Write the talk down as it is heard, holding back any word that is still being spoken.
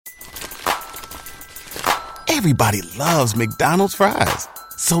Everybody loves McDonald's fries.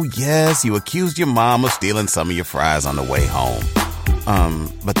 So yes, you accused your mom of stealing some of your fries on the way home.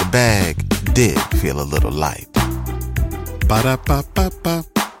 But the bag did feel a little light. Ba-da-ba-ba-ba.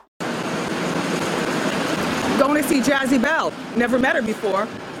 Going to see Jazzy Belle. Never met her before.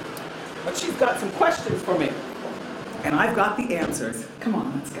 But she's got some questions for me. And I've got the answers. Come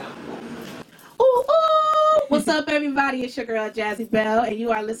on, let's go. Ooh, ooh. What's up, everybody? It's your girl, Jazzy Belle, and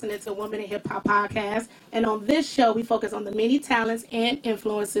you are listening to Women in Hip Hop Podcast. And on this show, we focus on the many talents and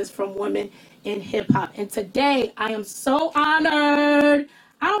influences from women in hip hop. And today, I am so honored.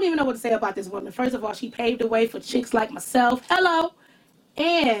 I don't even know what to say about this woman. First of all, she paved the way for chicks like myself. Hello.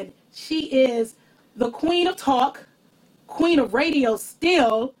 And she is the queen of talk, queen of radio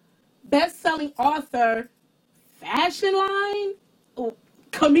still, best-selling author, fashion line,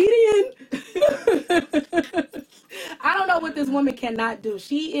 comedian. I don't know what this woman cannot do.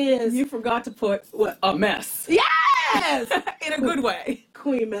 She is... You forgot to put, what, a mess. Yes! In a good way.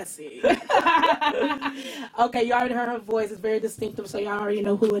 Queen Messy. Okay, you already heard her voice. It's very distinctive, so y'all already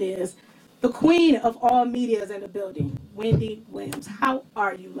know who it is. The queen of all media is in the building, Wendy Williams. How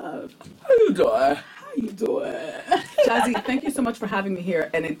are you, love? How you doing? How you doing? Jazzy, thank you so much for having me here,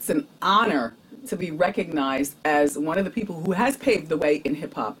 and it's an honor to be recognized as one of the people who has paved the way in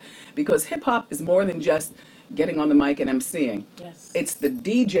hip-hop, because hip-hop is more than just getting on the mic and emceeing. Yes. It's the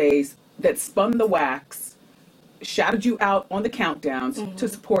DJs that spun the wax, shouted you out on the countdowns to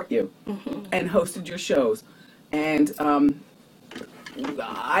support you, and hosted your shows. And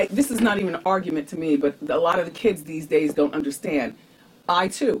this is not even an argument to me, but a lot of the kids these days don't understand. I,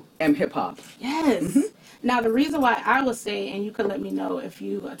 too, am hip-hop. Yes. Now, the reason why I was saying, and you can let me know if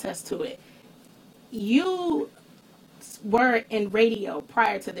you attest to it, you were in radio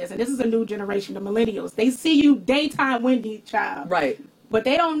prior to this, and this is a new generation of millennials. They see you daytime Wendy child. Right. But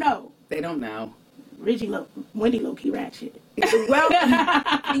they don't know. They don't know. Wendy low-key ratchet. Well,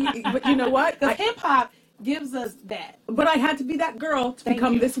 but you know what? Because hip-hop gives us that. But I had to be that girl to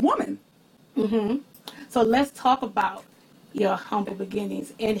become this woman. So let's talk about your humble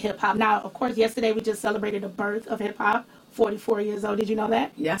beginnings in hip-hop. Now, of course, yesterday we just celebrated the birth of hip-hop, 44 years old. Did you know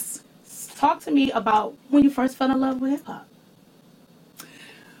that? Yes. Talk to me about when you first fell in love with hip-hop.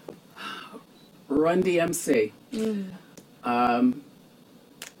 Run DMC.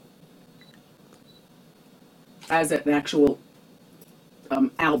 As an actual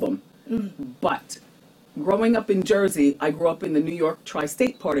album. But growing up in Jersey, I grew up in the New York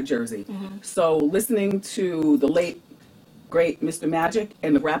tri-state part of Jersey. So listening to the late, great Mr. Magic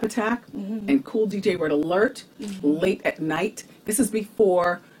and the Rap Attack and Cool DJ Red Alert late at night. This is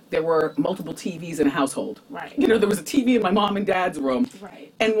before there were multiple TVs in a household. Right. You know, there was a TV in my mom and dad's room.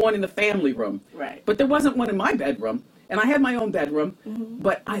 Right. And one in the family room. Right. But there wasn't one in my bedroom. And I had my own bedroom.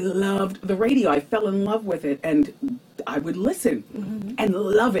 But I loved the radio. I fell in love with it. And I would listen and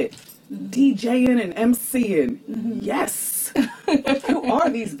love it. DJing and MCing. Yes. Who are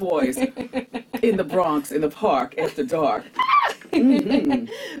these boys in the Bronx, in the park, after dark?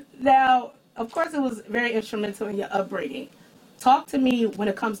 Now, of course, it was very instrumental in your upbringing. Talk to me when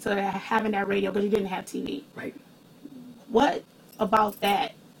it comes to having that radio, because you didn't have TV. Right. What about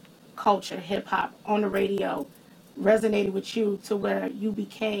that culture, hip-hop, on the radio, resonated with you to where you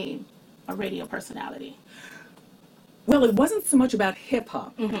became a radio personality? Well, it wasn't so much about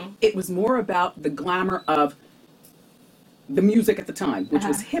hip-hop. It was more about the glamour of the music at the time, which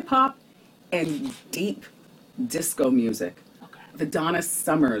was hip-hop and deep disco music. Okay. The Donna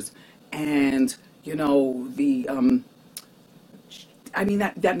Summers and, you know, the...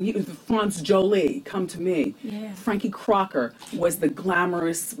 that music, Franz Jolie, Come to Me. Yeah. Frankie Crocker was the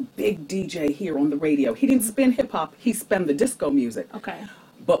glamorous big DJ here on the radio. He didn't spin hip hop, he spun the disco music. Okay.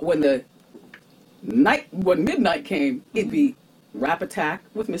 But when midnight came, it'd be Rap Attack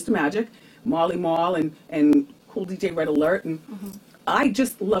with Mr. Magic, Marley Marl and Cool DJ Red Alert, and I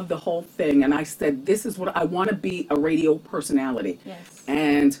just loved the whole thing. And I said, this is what I want to be, a radio personality. Yes.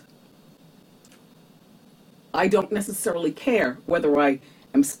 And I don't necessarily care whether I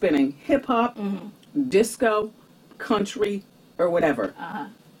am spinning hip-hop, disco, country, or whatever.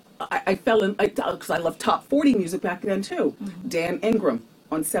 I fell in, because I loved top 40 music back then too. Dan Ingram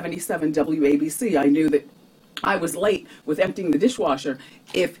on 77 WABC. I knew that I was late with emptying the dishwasher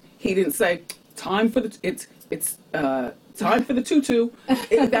if he didn't say, time for the, time for the tutu.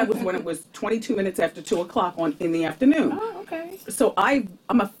 That was when it was 22 minutes after 2 o'clock in the afternoon. Oh, okay. So I'm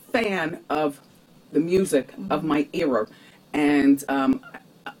a fan of the music of my era, and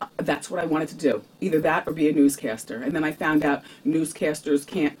that's what I wanted to do. Either that or be a newscaster. And then I found out newscasters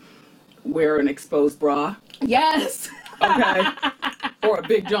can't wear an exposed bra. Yes. Okay. Or a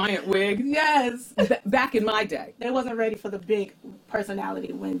big giant wig. Yes. Back in my day. They wasn't ready for the big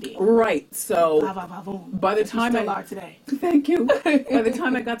personality Wendy. Right. So by the You time still are today. Thank you. By the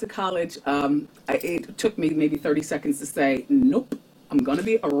time I got to college, it took me maybe 30 seconds to say, nope, I'm going to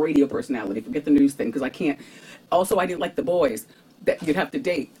be a radio personality. Forget the news thing, because I can't. Also, I didn't like the boys that you'd have to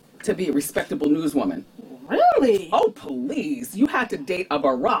date to be a respectable newswoman. Really? Oh, please. You had to date a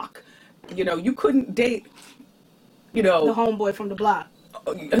Barack. You know, you couldn't date, you know. The homeboy from the block.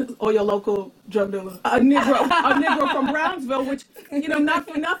 Or your local drug dealer. A Negro from Brownsville, which, you know, not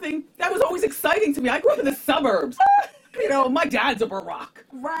for nothing, that was always exciting to me. I grew up in the suburbs. You know, my dad's a Barack.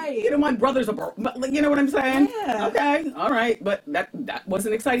 Right. You know, my brother's a Barack. You know what I'm saying? Yeah. Okay, all right. But that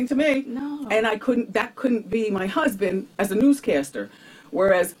wasn't exciting to me. No. And that couldn't be my husband as a newscaster.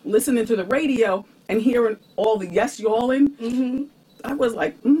 Whereas listening to the radio and hearing all the yes y'alling, I was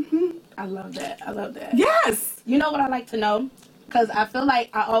like, I love that. I love that. Yes. You know what I like to know? Because I feel like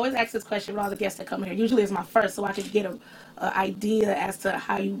I always ask this question with all the guests that come here. Usually it's my first, so I can get an idea as to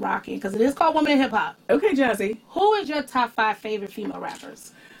how you rocking. Because it is called Women in Hip Hop. Okay, Jazzy. Who is your top 5 favorite female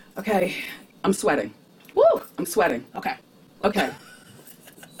rappers? Okay, I'm sweating. Woo! I'm sweating. Okay. Okay.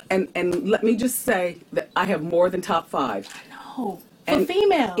 And let me just say that I have more than top 5. I know. For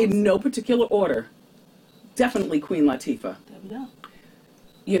females. In no particular order. Definitely Queen Latifah. There we go.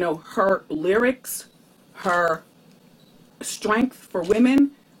 You know, her lyrics, her strength for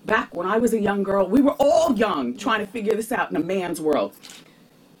women. Back when I was a young girl, we were all young trying to figure this out in a man's world.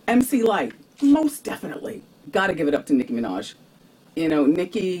 MC Lyte, most definitely. Got to give it up to Nicki Minaj. You know,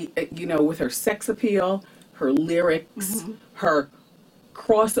 Nicki, you know, with her sex appeal, her lyrics, her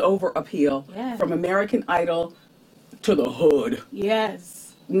crossover appeal from American Idol to the hood.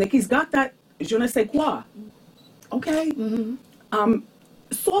 Yes. Nicki's got that je ne sais quoi. Okay?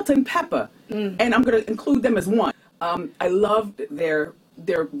 Salt and Pepper. And I'm going to include them as one. I loved their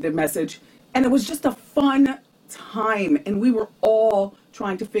message. And it was just a fun time. And we were all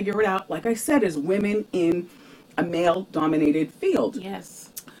trying to figure it out, like I said, as women in a male-dominated field. Yes.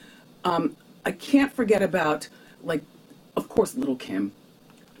 I can't forget about, like, of course, Little Kim.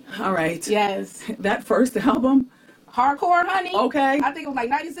 All right. Yes. That first album. Hardcore, honey. Okay. I think it was like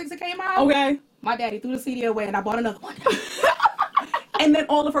 96 it came out. Okay. My daddy threw the CD away and I bought another one. And then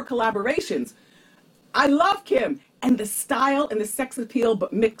all of her collaborations. I love Kim. And the style and the sex appeal,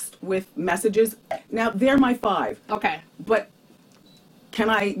 but mixed with messages. Now, they're my 5. Okay. But can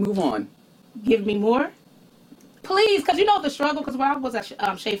I move on? Give me more. Please, because you know the struggle, because when I was at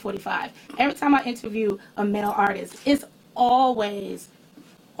Shade 45, every time I interview a male artist, it's always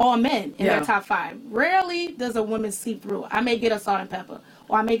all men in their top 5. Rarely does a woman seep through. I may get a Salt and Pepper,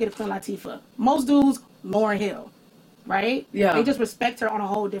 or I may get a Queen Latifah. Most dudes, Lauryn Hill, right? Yeah. They just respect her on a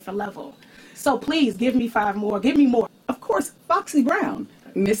whole different level. So please, give me 5 more. Give me more. Of course, Foxy Brown,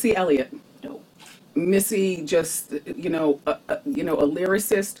 Missy Elliott. No. Missy, just a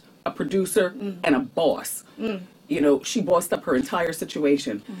lyricist, a producer, and a boss. You know, she bossed up her entire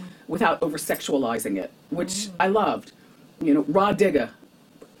situation without over-sexualizing it, which I loved. You know, Rod Digger.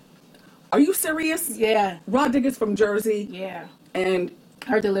 Are you serious? Yeah. Rod Digger's from Jersey. Yeah. And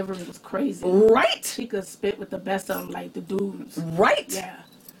her delivery was crazy. Right. She could spit with the best of them, like the dudes. Right. Yeah.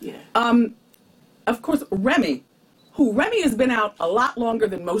 Yeah. Of course, Remy has been out a lot longer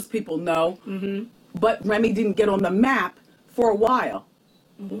than most people know. But Remy didn't get on the map for a while,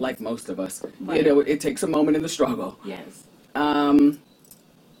 like most of us. Right. You know, it takes a moment in the struggle. Yes. You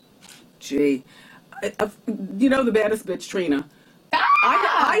know, the baddest bitch, Trina.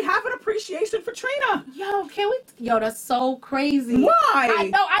 I have an appreciation for Trina. Yo, that's so crazy. Why? I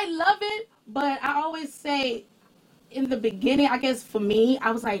know, I love it, but I always say, in the beginning, I guess for me,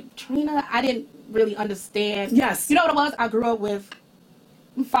 I was like, Trina, I didn't really understand. Yes. You know what it was? I grew up with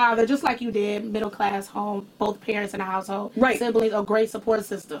father, just like you did, middle class home, both parents in the household, right? Siblings, a great support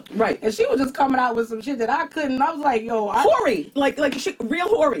system, right? And she was just coming out with some shit that I couldn't. I was like, yo, hoary, like real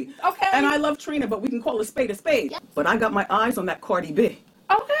hoary. Okay. And I love Trina, but we can call a spade a spade. Yep. But I got my eyes on that Cardi B.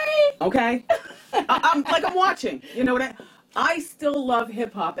 Okay. I'm watching. You know what I still love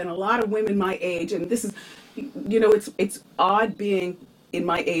hip hop, and a lot of women my age, and this is, you know, it's odd being in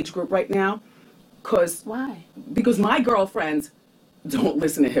my age group right now, because my girlfriends don't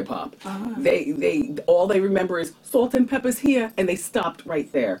listen to hip hop. They all they remember is Salt and Pepper's here, and they stopped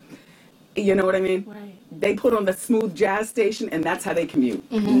right there. You know what I mean? Right. They put on the smooth jazz station, and that's how they commute.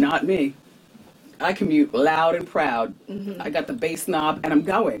 Not me. I commute loud and proud. I got the bass knob, and I'm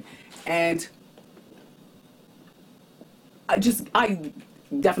going. And I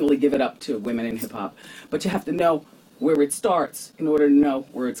definitely give it up to women in hip hop. But you have to know where it starts in order to know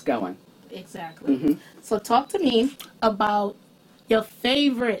where it's going. Exactly. Mm-hmm. So talk to me about your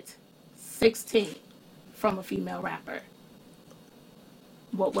favorite 16 from a female rapper.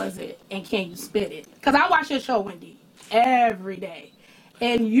 What was it? And can you spit it? Because I watch your show, Wendy, every day.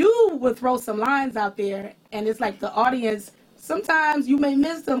 And you would throw some lines out there, and it's like the audience, sometimes you may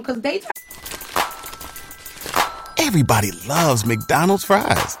miss them because they... Everybody loves McDonald's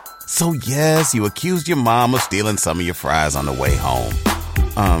fries. So yes, you accused your mom of stealing some of your fries on the way home.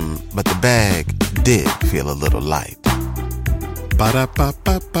 But the bag did feel a little light.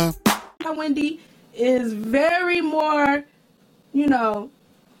 Ba-da-ba-ba-ba. Wendy is very more, it's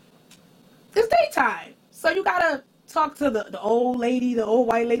daytime. So you gotta talk to the old lady, the old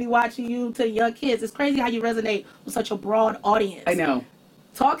white lady watching you, to young kids. It's crazy how you resonate with such a broad audience. I know.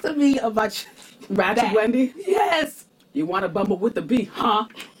 Talk to me about Ratchet Wendy? Yes. You want to bumble with the beat, huh?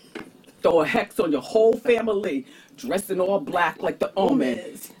 Throw a hex on your whole family, dressed in all black like the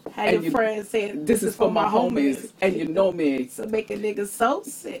Omen. Have your friends saying, this is for my homies, and you know me. So make a nigga so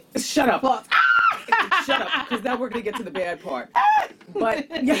sick. Shut up. Shut up, because now we're going to get to the bad part. But,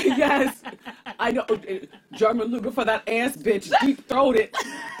 yes, I know. German Luger for that ass bitch, deep-throated.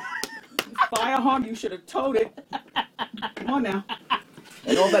 Firearm, you should have towed it. Come on now.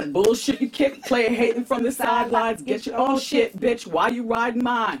 And all that bullshit you kick, player hating from the sidelines. Get your own shit, bitch. Why you riding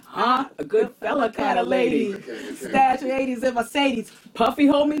mine? Huh? A good fella kind of lady. Stash your 80s and Mercedes. Puffy,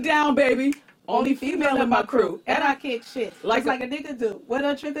 hold me down, baby. Only female in my crew. And I kick shit. Like a nigga do. What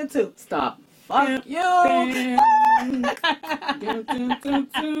a trick or two. Stop. Fuck you.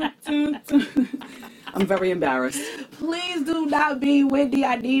 I'm very embarrassed. Please do not be Wendy.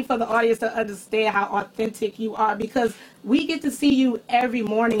 I need for the audience to understand how authentic you are, because we get to see you every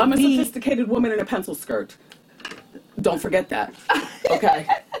morning. I'm a sophisticated woman in a pencil skirt. Don't forget that. Okay.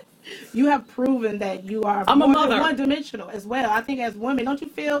 You have proven that you are more than one-dimensional as well. I think as women, don't you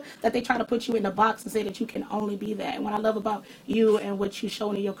feel that they try to put you in a box and say that you can only be that? And what I love about you and what you've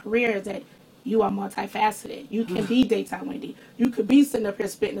shown in your career is that you are multifaceted. You can be daytime Wendy. You could be sitting up here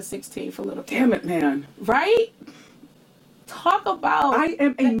spitting a 16 for little kids. Damn it, man. Right? Talk about... I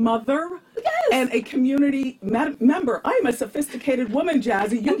am a mother and a community member. I am a sophisticated woman,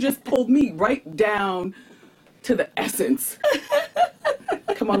 Jazzy. You just pulled me right down to the essence.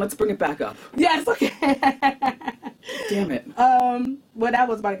 Come on, let's bring it back up. Yes, okay. Damn it. Well, that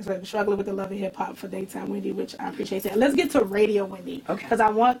was about struggling with the love of hip hop for daytime Wendy, which I appreciate that. Let's get to radio Wendy. Okay. Because I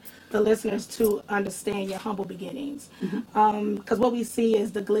want the listeners to understand your humble beginnings. Because what we see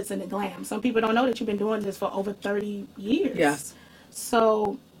is the glitz and the glam. Some people don't know that you've been doing this for over 30 years. Yes.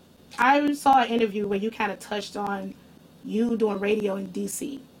 So I saw an interview where you kind of touched on you doing radio in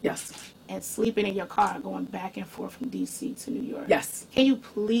D.C. Yes. And sleeping in your car going back and forth from D.C. to New York. Yes. Can you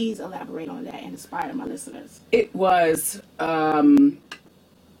please elaborate on that and inspire my listeners? It was,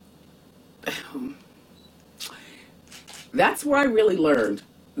 that's where I really learned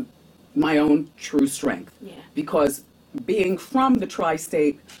my own true strength. Yeah. Because being from the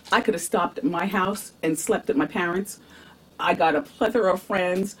tri-state, I could have stopped at my house and slept at my parents'. I got a plethora of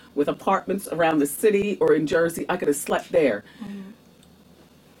friends with apartments around the city or in Jersey. I could have slept there.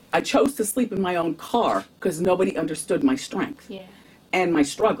 I chose to sleep in my own car because nobody understood my strength and my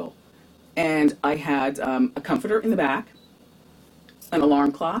struggle. And I had a comforter in the back, an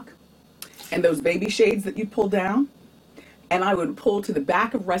alarm clock, and those baby shades that you pull down. And I would pull to the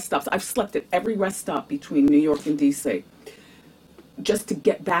back of rest stops. I've slept at every rest stop between New York and D.C. just to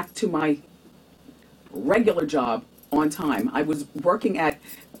get back to my regular job on time. I was working at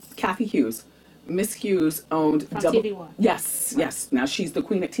Kathy Hughes. Miss Hughes owned TV1. Yes, yes. Now she's the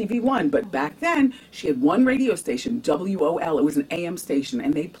queen at TV1, but back then she had one radio station, WOL. It was an AM station,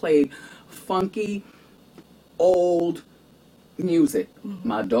 and they played funky, old music.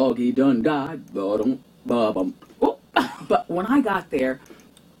 My doggy done died. But when I got there,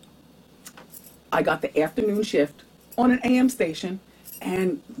 I got the afternoon shift on an AM station,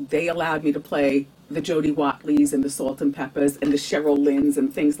 and they allowed me to play the Jody Watleys and the Salt and Peppers and the Cheryl Lynns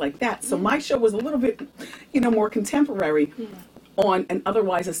and things like that. So my show was a little bit, more contemporary on an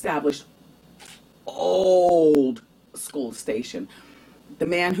otherwise established old school station. The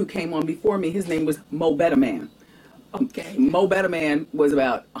man who came on before me, his name was Mo Better Man. Okay, Mo Better Man was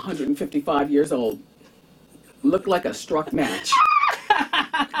about 155 years old. Looked like a struck match.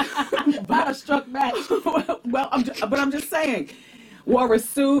 Not a struck match. Well, I'm just saying. Wore a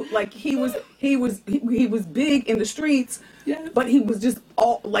suit, like he was big in the streets, but he was just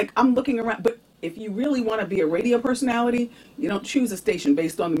all like, I'm looking around. But if you really want to be a radio personality, you don't choose a station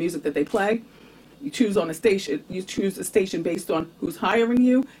based on the music that they play. You choose a station based on who's hiring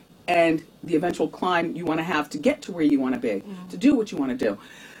you and the eventual climb you want to have to get to where you want to be, to do what you want to do.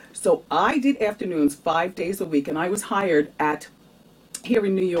 So I did afternoons 5 days a week, and I was hired here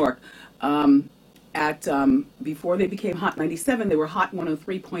in New York, before they became Hot 97, they were Hot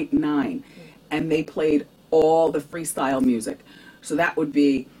 103.9, and they played all the freestyle music. So that would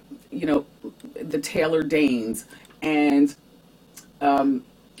be, the Taylor Danes and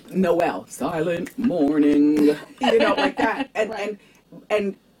Noel, Silent Morning, like that.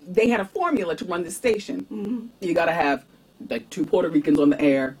 And they had a formula to run the station. Mm-hmm. You got to have like 2 Puerto Ricans on the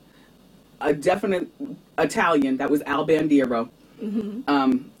air, a definite Italian, that was Al Bandiero.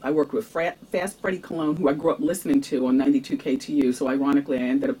 Mm-hmm. I worked with Fast Freddie Colon, who I grew up listening to on 92 KTU, so ironically I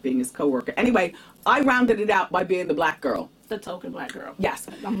ended up being his coworker. Anyway, I rounded it out by being the black girl. The token black girl. Yes.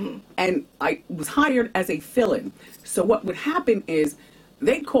 Mm-hmm. And I was hired as a fill-in. So what would happen is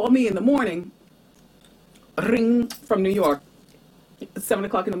they'd call me in the morning, ring from New York, 7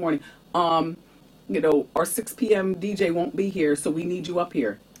 o'clock in the morning. Our 6 p.m. DJ won't be here, so we need you up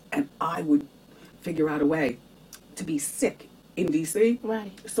here. And I would figure out a way to be sick in D.C.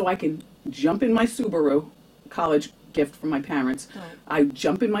 Right. So I can jump in my Subaru, college gift from my parents. Right. I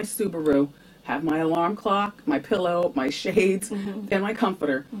jump in my Subaru, have my alarm clock, my pillow, my shades, mm-hmm. and my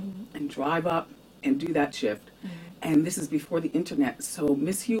comforter, mm-hmm. and drive up and do that shift. Mm-hmm. And this is before the internet, so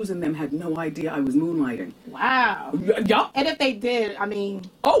Miss Hughes and them had no idea I was moonlighting. Wow. Yeah. And if they did, I mean...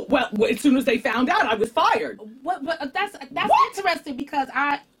 Oh, well, as soon as they found out, I was fired. What? But that's interesting, because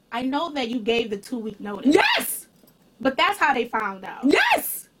I know that you gave the 2-week notice. Yes! But that's how they found out.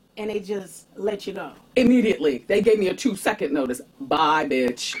 Yes! And they just let you go. Immediately. They gave me a 2-second notice. Bye,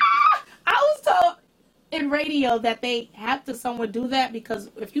 bitch. I was told in radio that they have to somewhere do that, because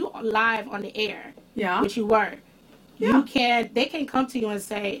if you are live on the air, which you were, they can come to you and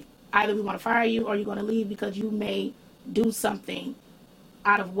say, either we want to fire you or you're going to leave because you may do something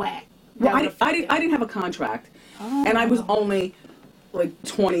out of whack. Well, I didn't have a contract. Oh. And I was only like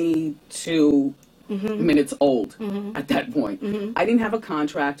 22 mm-hmm. minutes old mm-hmm. at that point. Mm-hmm. I didn't have a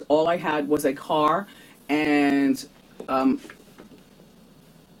contract. All I had was a car and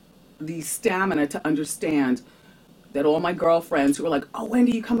the stamina to understand that all my girlfriends who were like, oh,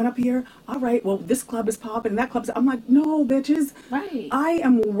 Wendy, you coming up here? All right, well, this club is popping and that club's... I'm like, no, bitches. Right. I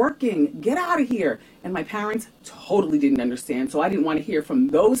am working. Get out of here. And my parents totally didn't understand, so I didn't want to hear from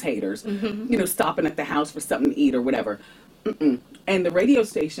those haters, mm-hmm. Stopping at the house for something to eat or whatever. Mm-mm. And the radio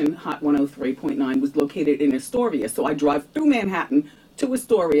station, Hot 103.9, was located in Astoria, so I drive through Manhattan to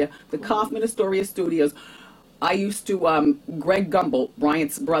Astoria, the Kaufman Astoria Studios. I used to, Greg Gumbel,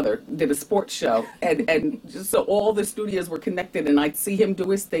 Bryant's brother, did a sports show, and just so all the studios were connected, and I'd see him do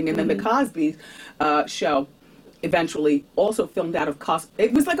his thing, and then the Cosby show eventually also filmed out of Cosby.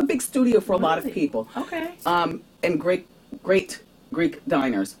 It was like a big studio for a lot of people. Okay. And great Greek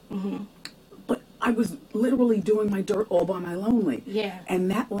diners. Mm-hmm. But I was literally doing my dirt all by my lonely. Yeah.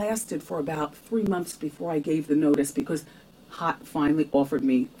 And that lasted for about 3 months before I gave the notice, because Hot finally offered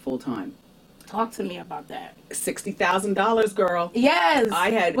me full-time. Talk to me about that. $60,000, girl. Yes.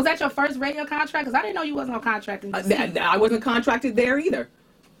 Was that your first radio contract? Because I didn't know you wasn't on contract in DC. I wasn't contracted there either.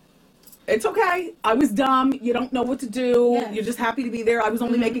 It's okay. I was dumb. You don't know what to do. Yes. You're just happy to be there. I was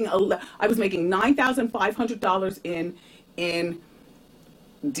only making $9,500 in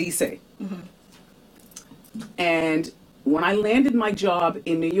DC. Mm-hmm. And when I landed my job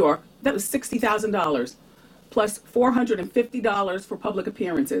in New York, that was $60,000 plus $450 for public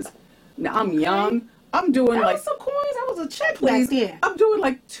appearances. Now, I'm young. I'm doing that was some coins. That was a check back then. I'm doing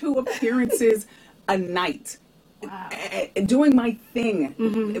like 2 appearances a night. Wow. Doing my thing.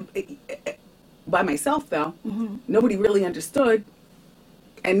 Mm-hmm. By myself, though. Mm-hmm. Nobody really understood.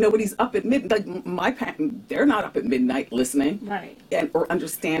 And nobody's up at midnight. Like they're not up at midnight listening. Right. Or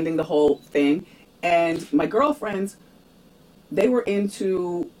understanding the whole thing. And my girlfriends, they were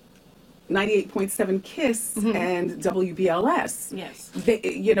into 98.7 KISS mm-hmm. and WBLS. Yes.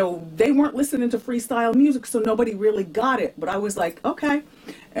 They weren't listening to freestyle music, so nobody really got it. But I was like, okay.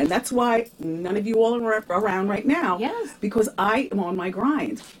 And that's why none of you all are around right now. Yes. Because I am on my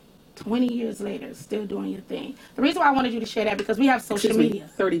grind. 20 years later, still doing your thing. The reason why I wanted you to share that, because we have social media.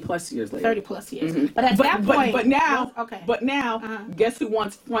 30 plus years later. 30 plus years. Mm-hmm. But at that point. But now, guess who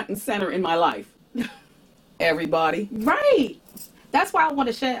wants front and center in my life? Everybody. Right. That's why I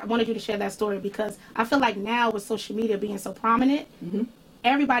wanted you to share that story, because I feel like now with social media being so prominent, mm-hmm.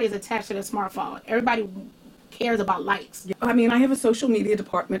 everybody's attached to their smartphone. Everybody cares about likes. I mean, I have a social media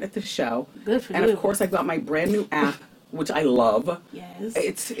department at the show. Good for you. And of course, I got my brand new app, which I love. Yes.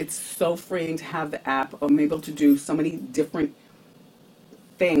 It's so freeing to have the app. I'm able to do so many different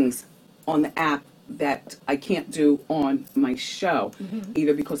things on the app that I can't do on my show, mm-hmm.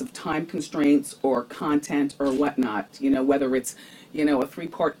 either because of time constraints or content or whatnot. Whether it's a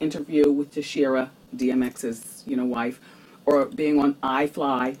 3-part interview with Tashira, DMX's, wife, or being on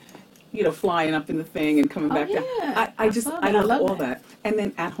iFly, flying up in the thing and coming back down. I love all that. And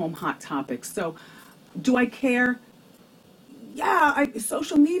then at-home hot topics. So do I care? Yeah,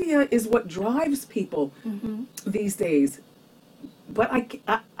 social media is what drives people these days. But I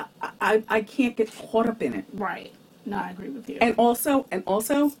can't get caught up in it. Right. No, I agree with you. And also,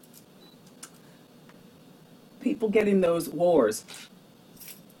 people get in those wars.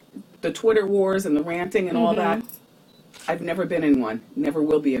 The Twitter wars and the ranting and all that. I've never been in one. Never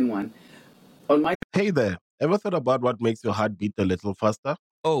will be in one. Hey there. Ever thought about what makes your heart beat a little faster?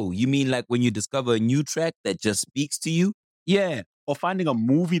 Oh, you mean like when you discover a new track that just speaks to you? Yeah, or finding a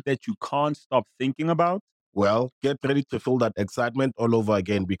movie that you can't stop thinking about? Well, get ready to feel that excitement all over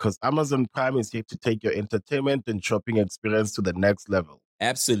again because Amazon Prime is here to take your entertainment and shopping experience to the next level.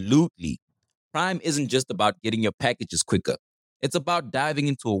 Absolutely. Prime isn't just about getting your packages quicker. It's about diving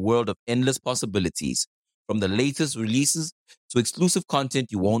into a world of endless possibilities, from the latest releases to exclusive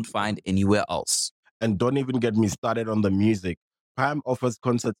content you won't find anywhere else. And don't even get me started on the music. Prime offers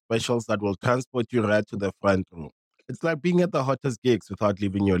concert specials that will transport you right to the front row. It's like being at the hottest gigs without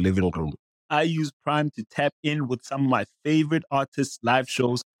leaving your living room. I use Prime to tap in with some of my favorite artists' live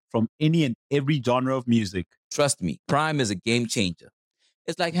shows from any and every genre of music. Trust me, Prime is a game changer.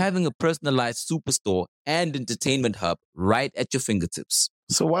 It's like having a personalized superstore and entertainment hub right at your fingertips.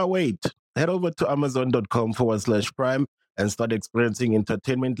 So why wait? Head over to amazon.com/Prime and start experiencing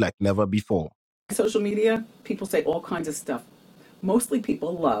entertainment like never before. Social media, people say all kinds of stuff. Mostly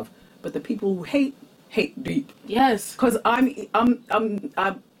people love, but the people who hate deep. Yes. Because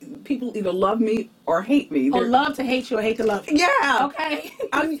people either love me or hate me. Or love to hate you or hate to love you. Yeah. Okay.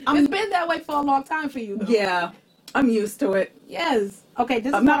 It's been that way for a long time for you, though. Yeah. I'm used to it. Yes. Okay.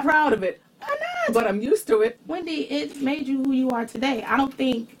 I'm not proud of it. I'm not. But I'm used to it. Wendy, it made you who you are today. I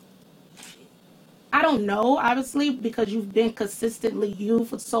don't know, obviously, because you've been consistently you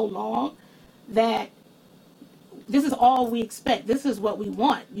for so long, that this is all we expect. This is what we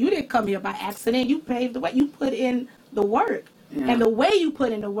want. You didn't come here by accident. You paved the way. You put in the work. Yeah. And the way you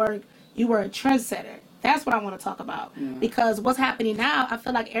put in the work, you were a trendsetter. That's what I want to talk about. Yeah. Because what's happening now, I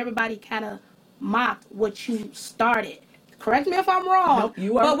feel like everybody kind of mocked what you started. Correct me if I'm wrong. Nope,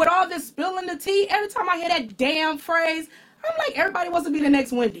 you are. But with all this spilling the tea, every time I hear that damn phrase, I'm like, everybody wants to be the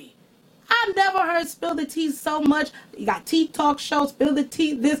next Wendy. I've never heard spill the tea so much. You got tea talk shows, spill the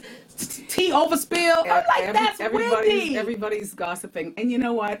tea, this tea overspill. I'm like, that's Wendy. Everybody's gossiping. And you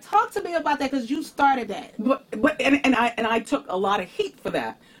know what? Talk to me about that, because you started that. And I took a lot of heat for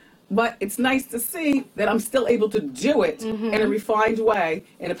that. But it's nice to see that I'm still able to do it in a refined way,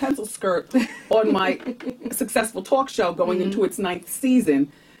 in a pencil skirt, on my successful talk show going into its 9th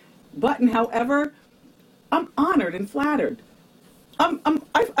season. But, however, I'm honored and flattered.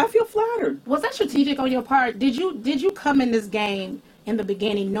 I feel flattered. Was that strategic on your part? Did you come in this game in the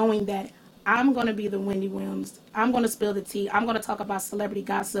beginning knowing that I'm going to be the Wendy Williams, I'm going to spill the tea, I'm going to talk about celebrity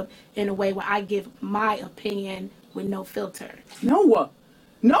gossip in a way where I give my opinion with no filter? No.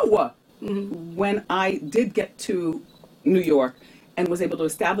 When I did get to New York and was able to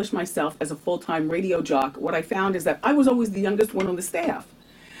establish myself as a full-time radio jock, what I found is that I was always the youngest one on the staff.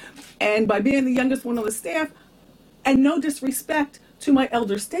 And by being the youngest one on the staff, and no disrespect to my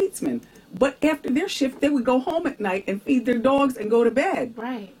elder statesmen, but after their shift, they would go home at night and feed their dogs and go to bed.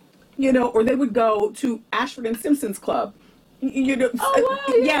 Right. Or they would go to Ashford and Simpson's Club. Oh,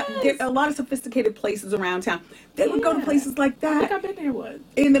 wow, yes. There are a lot of sophisticated places around town. They would go to places like that. I think I've been there once.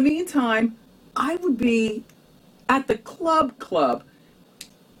 In the meantime, I would be at the club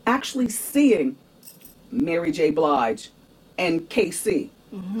actually seeing Mary J. Blige and KC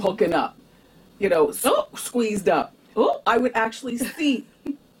hooking up, squeezed up. I would actually see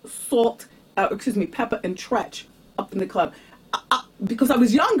Peppa and Tretch up in the club because I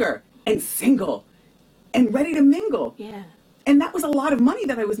was younger and single and ready to mingle. Yeah. And that was a lot of money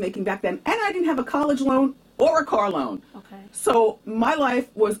that I was making back then. And I didn't have a college loan or a car loan. Okay. So my life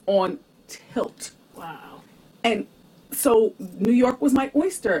was on tilt. Wow. And so New York was my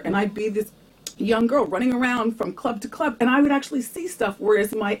oyster. And I'd be this young girl running around from club to club. And I would actually see stuff.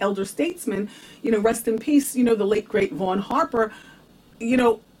 Whereas my elder statesman, rest in peace, the late, great Vaughn Harper,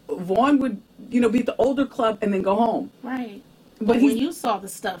 Vaughn would, be at the older club and then go home. Right. But when you saw the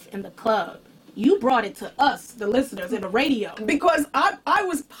stuff in the club, you brought it to us, the listeners, in the radio. Because I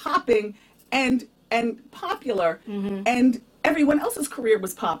was popping and popular, and everyone else's career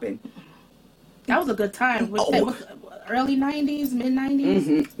was popping. That was a good time. Early 90s, mid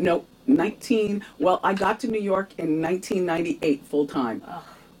 90s? No, I got to New York in 1998 full time.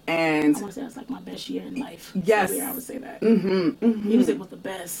 And I want to say that's like my best year in life. Yes. So I would say that. Mm-hmm. Music was the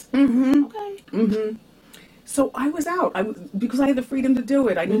best. Mm-hmm. Okay. Mm-hmm. So I was out because I had the freedom to do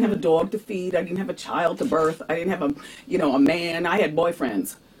it. I didn't have a dog to feed. I didn't have a child to birth. I didn't have a man. I had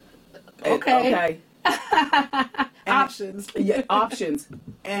boyfriends. Okay. Options. Yeah, options.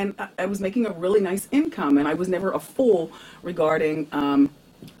 And I was making a really nice income, and I was never a fool regarding.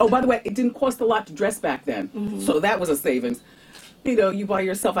 Oh, by the way, it didn't cost a lot to dress back then, so that was a savings. You buy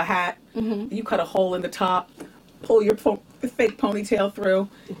yourself a hat, you cut a hole in the top, pull your fake ponytail through,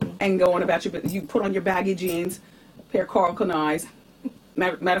 and go on about your business. You put on your baggy jeans, pair of Carl Canais.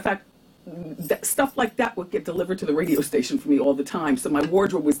 Matter of fact, stuff like that would get delivered to the radio station for me all the time. So my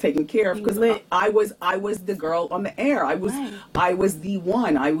wardrobe was taken care of because I was the girl on the air. I was the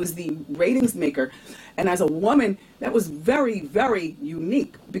one. I was the ratings maker. And as a woman, that was very, very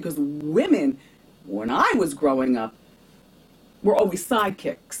unique because women, when I was growing up, were always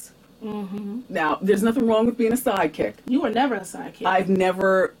sidekicks. Now, there's nothing wrong with being a sidekick. You were never a sidekick. I've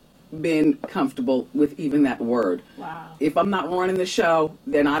never been comfortable with even that word. Wow. If I'm not running the show,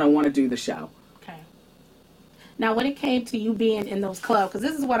 then I don't want to do the show. Okay. Now, when it came to you being in those clubs, because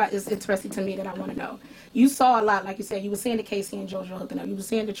this is what is interesting to me that I want to know. You saw a lot, like you said, you were seeing the Casey and JoJo hooking up. You were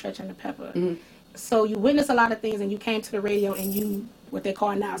seeing the Tretch and the Pepper. So you witnessed a lot of things, and you came to the radio, and you, what they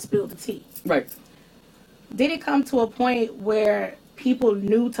call now, spilled the tea. Right. Did it come to a point where people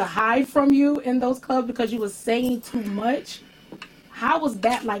knew to hide from you in those clubs because you were saying too much? How was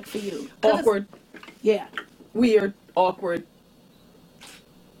that like for you? Awkward. Yeah. Weird. Awkward.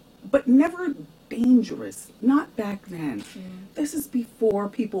 But never dangerous. Not back then. This is before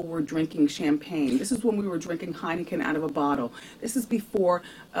people were drinking champagne. This is when we were drinking Heineken out of a bottle. This is before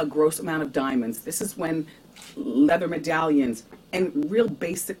a gross amount of diamonds. This is when leather medallions and real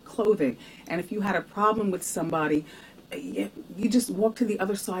basic clothing. And if you had a problem with somebody, you just walk to the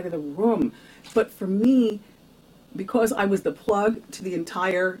other side of the room. But for me, because I was the plug to the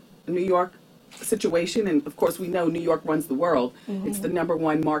entire New York situation, and of course we know New York runs the world. It's the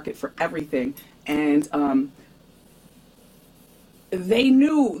 #1 market for everything. And they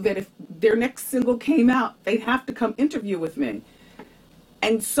knew that if their next single came out, they'd have to come interview with me.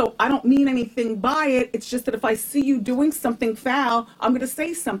 And so I don't mean anything by it. It's just that if I see you doing something foul, I'm going to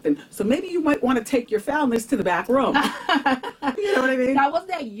say something. So maybe you might want to take your foulness to the back room. You know what I mean? Now, was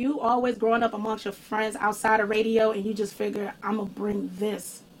that you always growing up amongst your friends outside of radio, and you just figure, I'm going to bring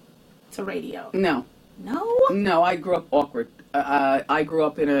this to radio? No. No? No, I grew up awkward. I grew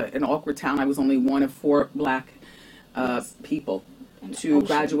up in an awkward town. I was only one of 4 black people to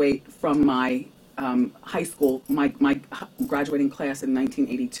graduate from my high school, my graduating class in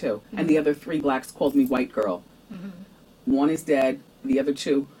 1982. And the other 3 blacks called me white girl. One is dead. The other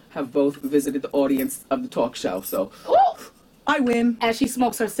 2 have both visited the audience of the talk show. So I win. And she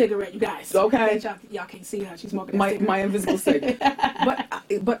smokes her cigarette, you guys. Okay. Y'all can't see her. She's smoking my cigarette. my invisible cig.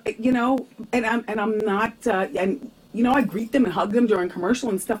 but and I'm not I greet them and hug them during commercial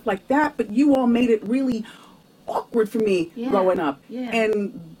and stuff like that. But you all made it really awkward for me growing up. Yeah.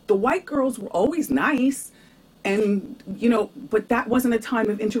 And the white girls were always nice, and but that wasn't a time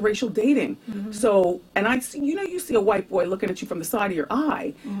of interracial dating. So, and you see a white boy looking at you from the side of your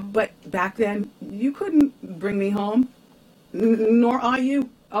eye, but back then you couldn't bring me home, nor are you.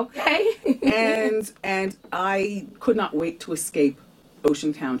 Okay. and I could not wait to escape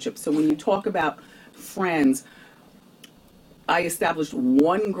Ocean Township. So when you talk about friends, I established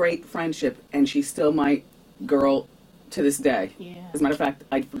one great friendship, and she's still my girl to this day. Yeah. As a matter of fact,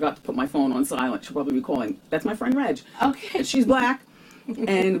 I forgot to put my phone on silent. She'll probably be calling. That's my friend Reg. Okay. And she's black,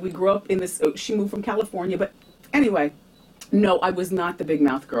 and we grew up in this. She moved from California, but anyway, no, I was not the big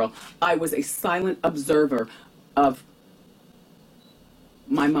mouth girl. I was a silent observer of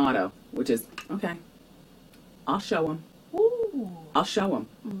my motto, which is, okay, I'll show them. I'll show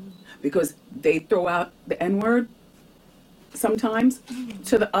them. Because they throw out the N-word sometimes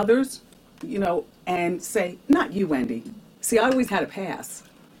to the others, and say, not you, Wendy. See, I always had a pass.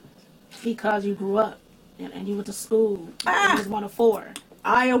 Because you grew up and you went to school. You was one of 4.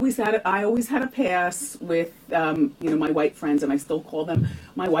 I always had a pass with my white friends, and I still call them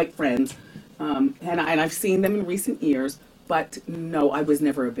my white friends. And I've seen them in recent years, but no, I was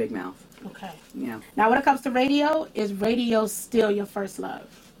never a big mouth. Okay. Yeah. Now, when it comes to radio, is radio still your first love?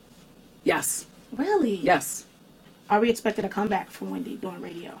 Yes. Really? Yes. Are we expecting a comeback from Wendy doing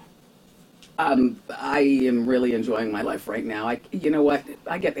radio? I am really enjoying my life right now. You know what?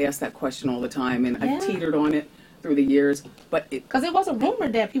 I get asked that question all the time, and I've teetered on it through the years. But because it was a rumor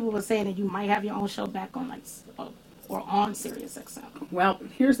that people were saying that you might have your own show back on or on Sirius XM. Well,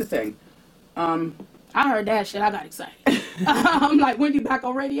 here's the thing. I heard that shit. I got excited. I'm like, Wendy back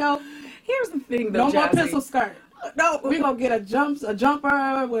on radio. Here's the thing, though, No more Jazzy. pencil skirt. No, We're going to get a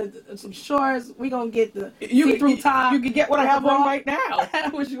jumper with some shorts. We're going to get the you see-through top. You can get what I have on right now.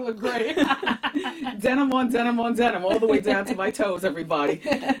 Which you look great. Denim on denim on denim, all the way down to my toes, everybody.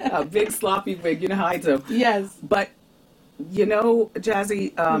 A big sloppy wig, you know how I do. Yes. But, you know,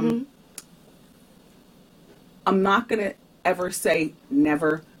 Jazzy, I'm not going to ever say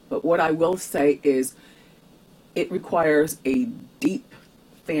never, but what I will say is it requires a deep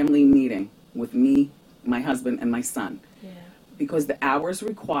family meeting with me, my husband, and my son. Yeah. Because the hours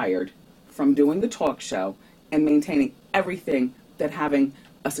required from doing the talk show and maintaining everything that having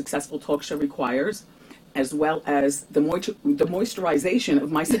a successful talk show requires, as well as the moisturization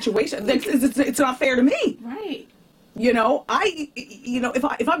of my situation. It's not fair to me. Right. You know,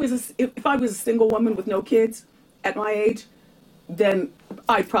 if I was a single woman with no kids at my age, then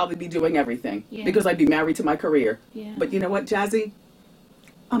I'd probably be doing everything because I'd be married to my career. Yeah. But you know what, Jazzy?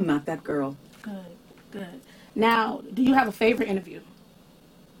 I'm not that girl. Good. Now, do you have a favorite interview?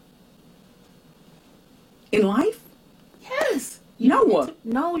 In life? Yes. No,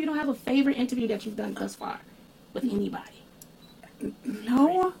 you don't have a favorite interview that you've done thus far with anybody.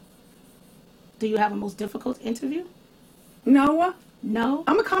 No. Do you have a most difficult interview? No. No.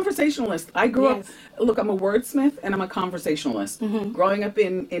 I'm a conversationalist. I grew up, look, I'm a wordsmith and I'm a conversationalist. Mm-hmm. Growing up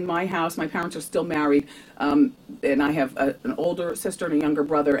in my house, my parents are still married, and I have an older sister and a younger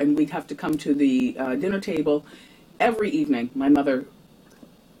brother, and we'd have to come to the dinner table every evening. My mother,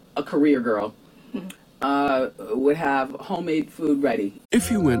 a career girl, would have homemade food ready. If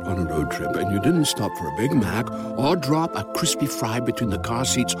you went on a road trip and you didn't stop for a Big Mac or drop a crispy fry between the car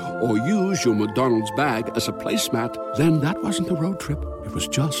seats or use your McDonald's bag as a placemat, then that wasn't a road trip. It was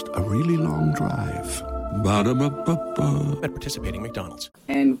just a really long drive. Ba-da-ba-ba-ba. At participating McDonald's.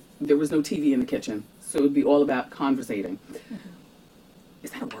 And there was no TV in the kitchen, so it would be all about conversating. Is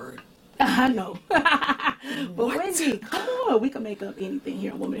that a word? I know. But Wendy, come on, we can make up anything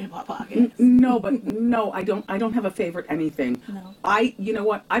here on Women Hip Hop Podcast. No, I don't have a favorite anything. No. You know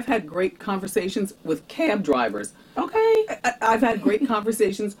what? I've had great conversations with cab drivers. Okay. I've had great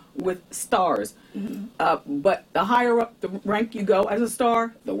conversations with stars. But the higher up the rank you go as a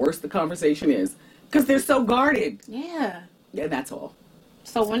star, the worse the conversation is. Because they're so guarded. Yeah. Yeah, that's all.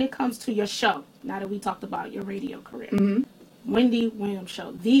 So when it comes to your show, now that we talked about your radio career, Mm-hmm. Wendy Williams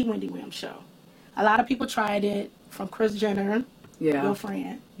Show, the Wendy Williams Show. A lot of people tried it, from Kris Jenner, your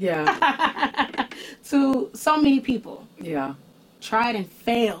friend, to so many people. Yeah. Tried and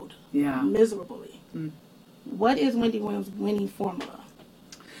failed miserably. Mm. What is Wendy Williams' winning formula?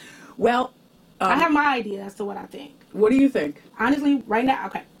 Well, I have my idea as to what I think. What do you think? Honestly, right now,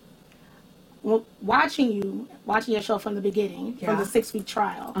 okay. Well, watching your show from the beginning, from the 6-week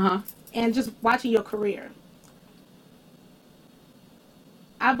trial, and just watching your career,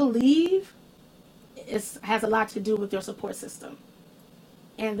 I believe it has a lot to do with your support system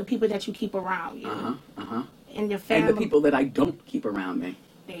and the people that you keep around you. And your family. And the people that I don't keep around me.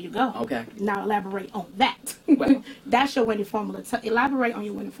 There you go. Okay. Now elaborate on that. Well, that's your winning formula. Elaborate on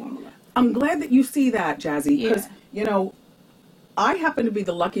your winning formula. I'm glad that you see that, Jazzy, because, you know, I happen to be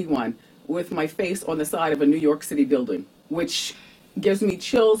the lucky one with my face on the side of a New York City building, which gives me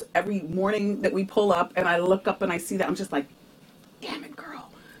chills every morning that we pull up, and I look up and I see that. I'm just like, damn it, girl.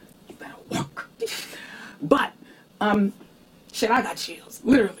 You better walk. But, shit, I got chills,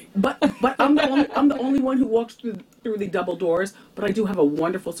 literally. But I'm the only one who walks through the double doors. But I do have a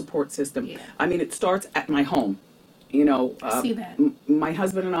wonderful support system. Yeah. I mean, it starts at my home. You know, see that. My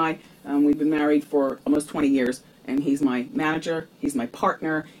husband and I, we've been married for almost 20 years, and he's my manager. He's my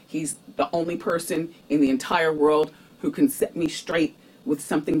partner. He's the only person in the entire world who can set me straight with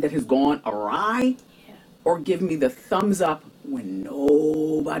something that has gone awry, or give me the thumbs up when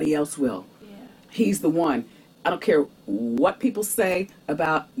nobody else will. He's the one. I don't care what people say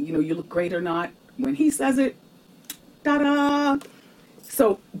about, you know, you look great or not. When he says it, ta-da!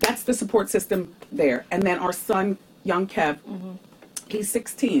 So that's the support system there. And then our son, young Kev, he's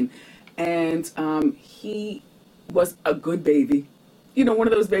 16. And he was a good baby. You know, one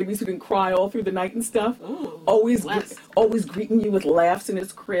of those babies who can cry all through the night and stuff. Ooh, always greeting you with laughs in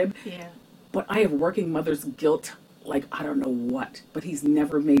his crib. Yeah. But I have working mother's guilt like I don't know what, but he's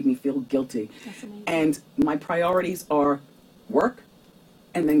never made me feel guilty. That's amazing. And my priorities are work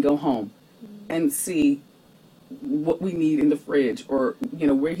and then go home and see what we need in the fridge, or, you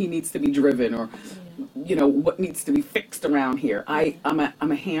know, where he needs to be driven, or, you know, what needs to be fixed around here. I'm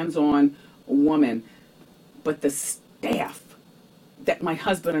a hands-on woman, but the staff that my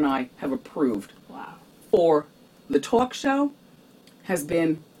husband and I have approved for the talk show has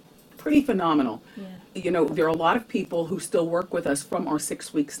been pretty phenomenal. Yeah. You know, there are a lot of people who still work with us from our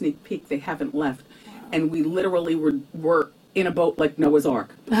 6-week sneak peek. They haven't left. Wow. And we literally were in a boat like Noah's Ark.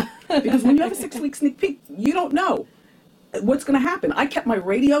 Because when you have a 6-week sneak peek, you don't know what's going to happen. I kept my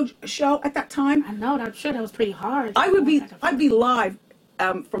radio show at that time. I know, I'm sure that was pretty hard. I'd be live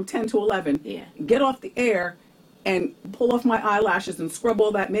from 10 to 11, get off the air and pull off my eyelashes and scrub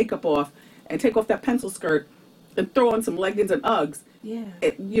all that makeup off and take off that pencil skirt and throw on some leggings and Uggs. Yeah.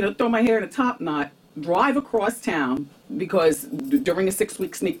 Throw my hair in a top knot, drive across town, because during a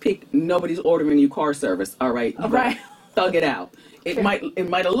 6-week sneak peek, nobody's ordering you car service. All right. Right. Thug it out. It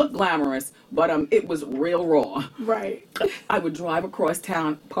might have looked glamorous, but it was real raw. Right. I would drive across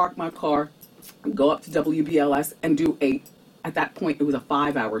town, park my car, go up to WBLS and do at that point it was a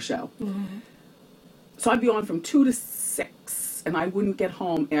 5-hour show. Mm-hmm. So I'd be on from 2 to 6, and I wouldn't get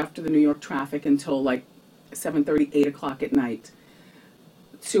home after the New York traffic until like 7:30, 8 o'clock at night,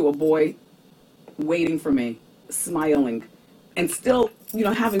 to a boy waiting for me, smiling, and still,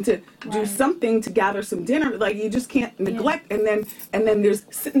 having to do something to gather some dinner. Like, you just can't neglect. And then there's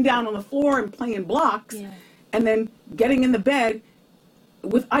sitting down on the floor and playing blocks, and then getting in the bed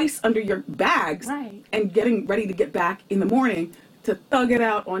with ice under your bags, and getting ready to get back in the morning to thug it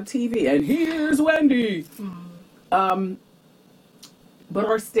out on TV. And here's Wendy. But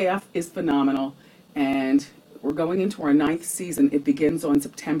our staff is phenomenal, and we're going into our 9th season. It begins on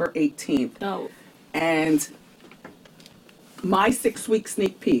September 18th. Oh. And my 6-week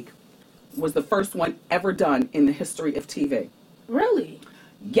sneak peek was the first one ever done in the history of TV. Really?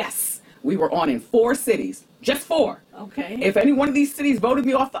 Yes. We were on in 4 cities. Just 4. Okay. If any one of these cities voted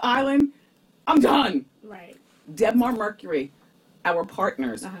me off the island, I'm done. Right. Debmar Mercury, our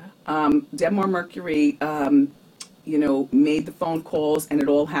partners. Debmar Mercury, made the phone calls, and it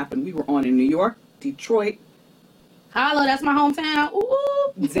all happened. We were on in New York, Detroit. Hello, that's my hometown.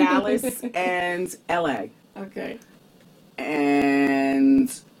 Ooh. Dallas, and LA. Okay.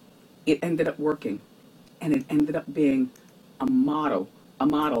 And it ended up working. And it ended up being a model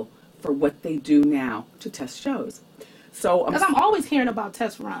for what they do now to test shows. So because I'm always hearing about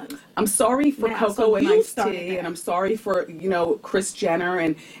test runs. I'm sorry for Coco and Ice-T, and I'm sorry for Kris Jenner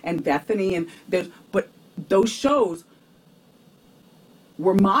and Bethany, but those shows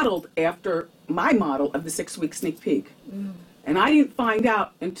were modeled after my model of the 6-week sneak peek, and I didn't find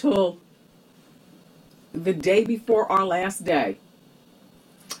out until the day before our last day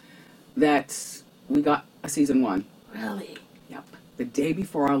that we got a season 1. Really? Yep. The day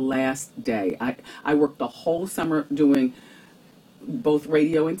before our last day. I worked the whole summer doing both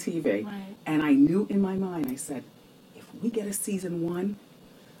radio and TV. Right. And I knew in my mind, I said, if we get a season 1,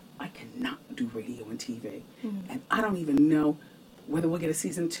 I cannot do radio and TV. And I don't even know whether we'll get a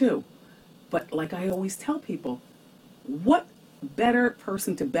season 2. But like I always tell people, what better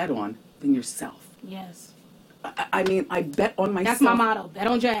person to bet on than yourself? Yes. I mean, I bet on myself. That's my motto. Bet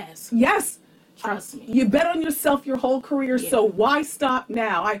on jazz. Yes. Trust me. You bet on yourself your whole career, so why stop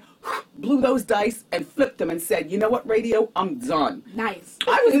now? I blew those dice and flipped them and said, you know what, radio, I'm done. Nice.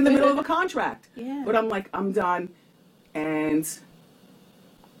 I was in the middle of a contract. Yeah. But I'm like, I'm done. And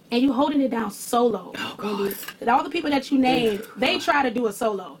you holding it down solo. Oh, God. Wendy. And all the people that you named, they try to do a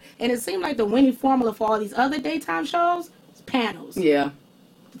solo. And it seemed like the winning formula for all these other daytime shows is panels. Yeah.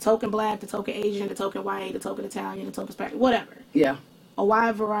 The token black, the token Asian, the token white, the token Italian, the token Spanish, whatever. Yeah. A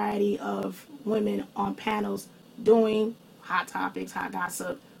wide variety of women on panels doing hot topics, hot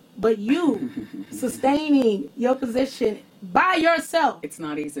gossip, but you sustaining your position by yourself. It's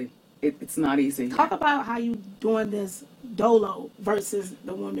not easy. It's not easy. Talk about how you doing this dolo versus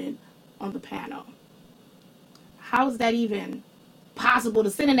the woman on the panel. How is that even possible to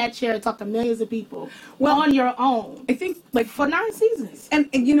sit in that chair and talk to millions of people on your own? I think, like, for 9 seasons. And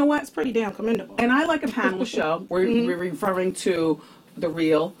you know what? It's pretty damn commendable. And I like a panel show. We're referring to The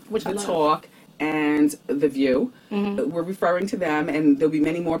Real, which The Talk, and The View. We're referring to them, and there'll be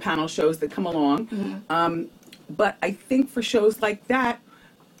many more panel shows that come along. But I think for shows like that,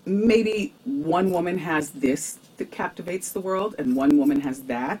 maybe one woman has this that captivates the world, and one woman has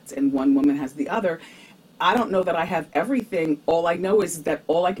that, and one woman has the other. I don't know that I have everything. All I know is that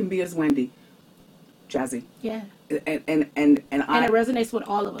all I can be is Wendy. Jazzy. Yeah. And it resonates with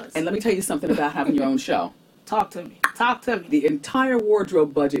all of us. And let me tell you something about having your own show. Talk to me. Talk to me. The entire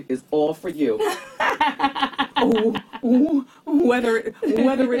wardrobe budget is all for you. Whether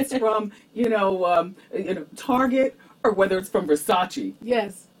it's from Target or whether it's from Versace.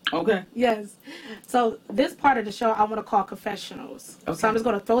 Yes. Okay. Yes. So this part of the show I want to call confessionals. Okay. So I'm just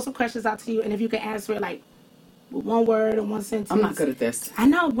going to throw some questions out to you, and if you can answer it like with one word and one sentence. I'm not good at this. I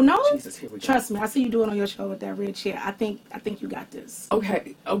know. No. Jesus, here we go. Trust me. I see you doing on your show with that red chair. I think you got this.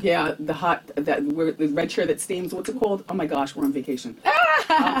 Okay. Oh yeah, the red chair that steams. What's it called? Oh my gosh, we're on vacation. The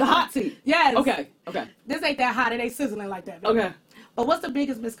hot seat. Yes. Okay. This ain't that hot. It ain't sizzling like that. Baby. Okay. But what's the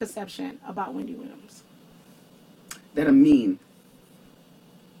biggest misconception about Wendy Williams? That I'm mean.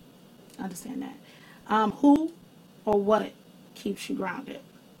 I understand that. Who or what keeps you grounded?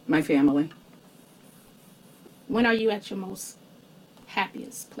 My family. When are you at your most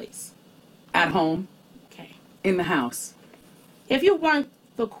happiest place? At home. Okay. In the house. If you weren't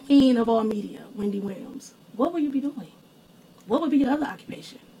the queen of all media, Wendy Williams, what would you be doing? What would be your other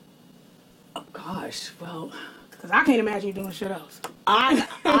occupation? Oh gosh, well, because I can't imagine you doing shit else. I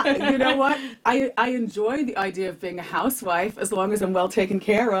you know what? I enjoy the idea of being a housewife as long as I'm well taken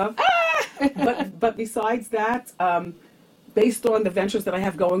care of. but besides that, based on the ventures that I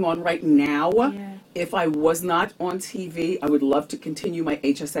have going on right now, if I was not on TV, I would love to continue my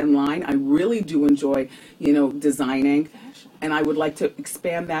HSN line. I really do enjoy, designing, and I would like to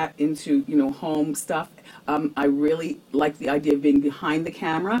expand that into, home stuff. I really like the idea of being behind the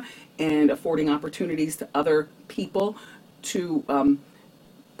camera and affording opportunities to other people to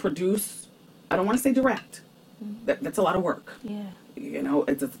produce. I don't want to say direct. That's a lot of work. Yeah.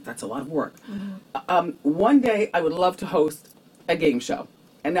 That's a lot of work. One day I would love to host a game show.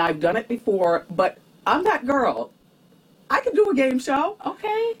 And I've done it before, but I'm that girl. I can do a game show.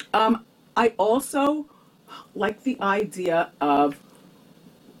 Okay. I also like the idea of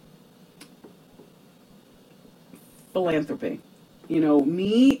philanthropy.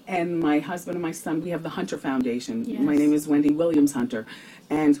 Me and my husband and my son, we have the Hunter Foundation. Yes. My name is Wendy Williams Hunter.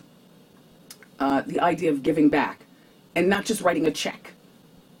 And the idea of giving back and not just writing a check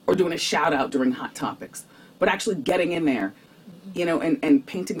or doing a shout out during Hot Topics, but actually getting in there, and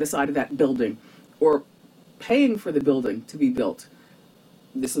painting the side of that building or paying for the building to be built.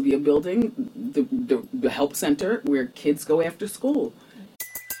 This will be a building, the help center where kids go after school.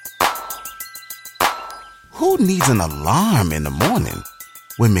 Who needs an alarm in the morning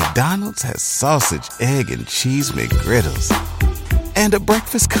when McDonald's has sausage, egg, and cheese McGriddles and a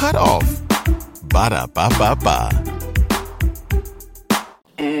breakfast cutoff? Ba-da-ba-ba-ba.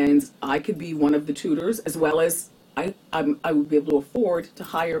 And I could be one of the tutors, as well as I would be able to afford to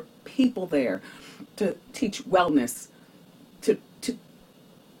hire people there to teach wellness, to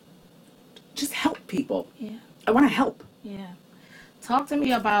just help people. Yeah. I want to help. Yeah. Talk to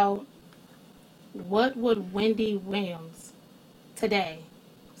me about what would Wendy Williams today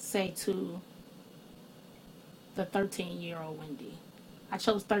say to the 13-year-old Wendy? I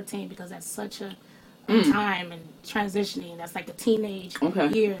chose 13 because that's such a time and transitioning. That's like the teenage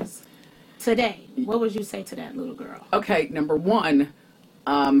years. Today, what would you say to that little girl? Okay, number one,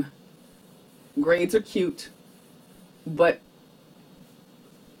 grades are cute, but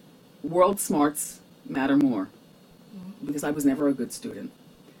world smarts matter more because I was never a good student.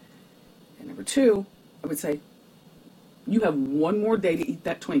 And number two, I would say, you have one more day to eat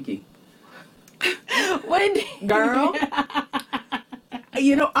that Twinkie. Wendy. Girl.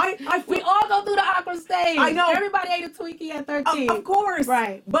 We all go through the awkward stage. I know. Everybody ate a Twinkie at 13. Of course.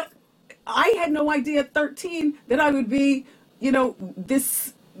 Right. But I had no idea at 13 that I would be,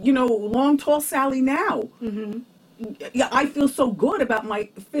 this, long, tall Sally now. Mm-hmm. Yeah, I feel so good about my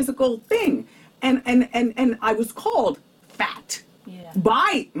physical thing. And I was called fat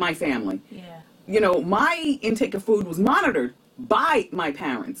by my family. Yeah. My intake of food was monitored by my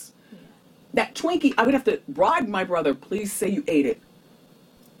parents. Yeah. That Twinkie, I would have to bribe my brother, please say you ate it.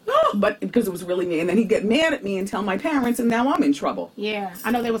 But because it was really me, and then he'd get mad at me and tell my parents, and now I'm in trouble. Yeah,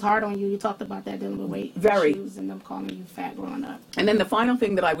 I know they was hard on you. You talked about that dealing with weight issues and them calling you fat growing up. And then the final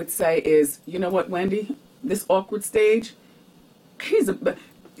thing that I would say is, you know what, Wendy, this awkward stage, give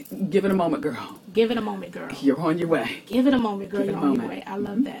it a moment, girl. Give it a moment, girl. You're on your way. Give it a moment, girl. You're on your way. I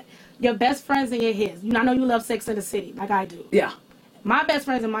love that. Your best friends in your head. I know you love Sex and the City, like I do. Yeah. My best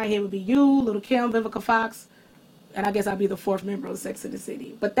friends in my head would be you, Little Kim, Vivica Fox. And I guess I'll be the fourth member of Sex and the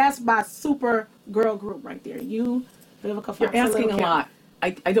City. But that's my super girl group right there. You, Vivica Fox. You're asking a lot.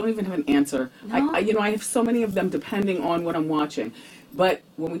 I don't even have an answer. No? I have so many of them depending on what I'm watching. But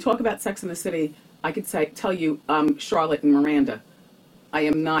when we talk about Sex and the City, I could tell you Charlotte and Miranda. I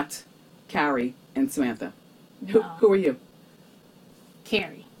am not Carrie and Samantha. No. Who are you?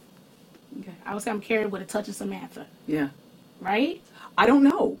 Carrie. Okay. I would say I'm Carrie with a touch of Samantha. Yeah. Right? I don't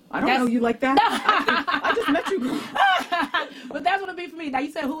know. I don't know you like that. I just met you. But that's what it'd be for me. Now,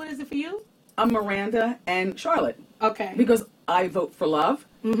 you said who is it for you? I'm Miranda and Charlotte. Okay. Because I vote for love,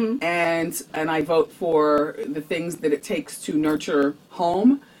 and I vote for the things that it takes to nurture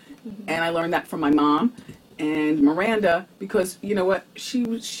home, and I learned that from my mom. and Miranda, because you know what, she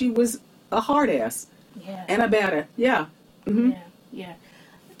was a hard ass. Yeah. And a badass. Yeah. Mm-hmm. Yeah.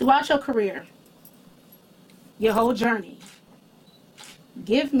 Throughout your career, your whole journey,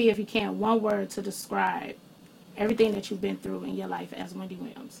 give me, if you can, one word to describe everything that you've been through in your life as Wendy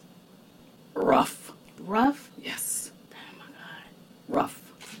Williams. Rough. Rough? Yes. Oh my God. Rough.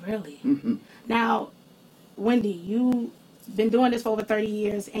 Really? Mm-hmm. Now, Wendy, you've been doing this for over 30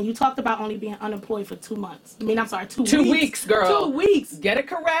 years, and you talked about only being unemployed for 2 months. I mean, I'm sorry, 2 weeks. 2 weeks, girl. 2 weeks. Get it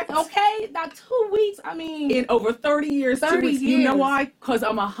correct. Okay, now 2 weeks, I mean. In over 30 years, 2 30 weeks. years. You know why? Because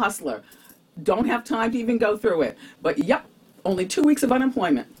I'm a hustler. Don't have time to even go through it. But yep, only 2 weeks of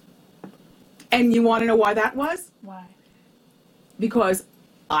unemployment. And you want to know why that was? Why? Because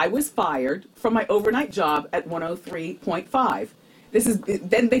I was fired from my overnight job at 103.5.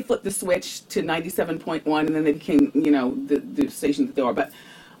 Then they flipped the switch to 97.1, and then they became, the station that they are. But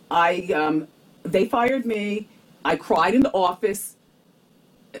they fired me. I cried in the office.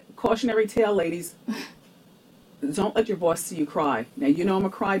 Cautionary tale, ladies. Don't let your boss see you cry. Now, you know I'm a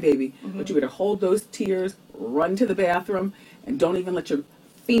crybaby, but you better hold those tears, run to the bathroom, and don't even let your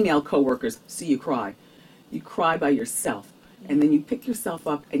female coworkers see you cry. You cry by yourself, and then you pick yourself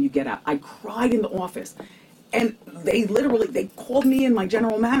up and you get out. I cried in the office, and they called me and my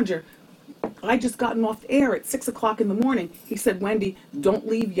general manager. I just gotten off the air at 6 o'clock in the morning. He said, Wendy, don't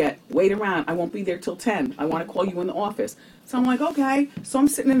leave yet. Wait around. I won't be there till 10. I want to call you in the office. So I'm like, okay. So I'm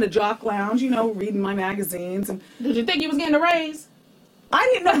sitting in the jock lounge, reading my magazines. And did you think you was getting a raise? I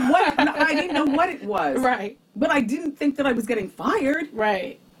didn't know what it was. Right. But I didn't think that I was getting fired.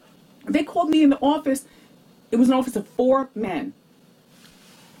 Right. They called me in the office. It was an office of 4 men.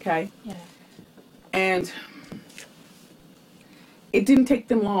 Okay? Yeah. And it didn't take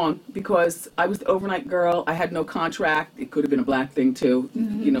them long because I was the overnight girl. I had no contract. It could have been a black thing too,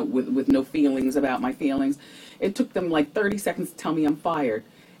 with no feelings about my feelings. It took them like 30 seconds to tell me I'm fired.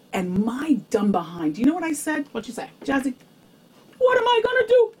 And my dumb behind, you know what I said? What'd you say? Jazzy, what am I going to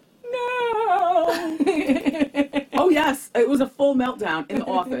do? No. Oh, yes. It was a full meltdown in the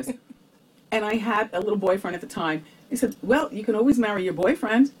office. And I had a little boyfriend at the time. He said, well, you can always marry your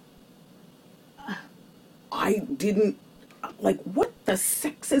boyfriend. I didn't, what the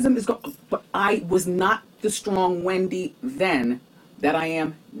sexism is going on? But I was not the strong Wendy then that I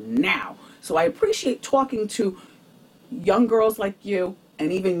am now. So I appreciate talking to young girls like you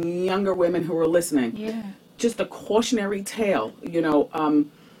and even younger women who are listening. Yeah. Just a cautionary tale,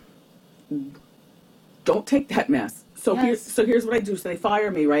 don't take that mess. So here's what I do. So they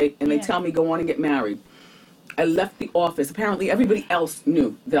fire me, right? And they tell me, go on and get married. I left the office. Apparently everybody else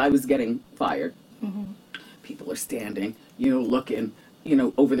knew that I was getting fired. Mm-hmm. People are standing, looking,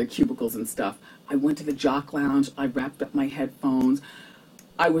 over their cubicles and stuff. I went to the jock lounge. I wrapped up my headphones.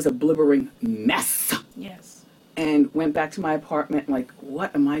 I was a blibbering mess. Yes. And went back to my apartment like,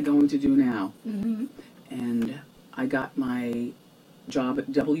 what am I going to do now? Mm-hmm. And I got my job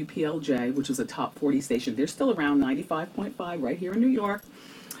at WPLJ, which was a top 40 station. They're still around 95.5 right here in New York.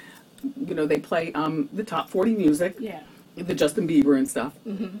 They play the top 40 music. Yeah. The Justin Bieber and stuff.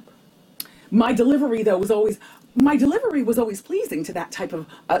 Mm-hmm. My delivery, though, was always pleasing to that type of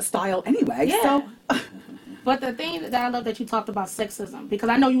style anyway. Yeah. So, but the thing that I love that you talked about sexism, because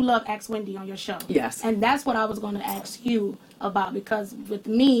I know you love Ask Wendy on your show. Yes. And that's what I was going to ask you about, because with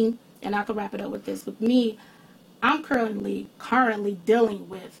me, and I can wrap it up with this, with me, I'm currently dealing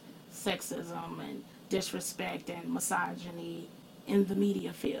with sexism and disrespect and misogyny in the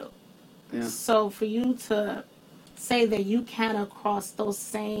media field. Yeah. So for you to say that you kind of cross those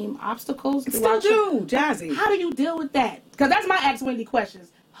same obstacles, still do, Jazzy. How do you deal with that? Because that's my Ask Wendy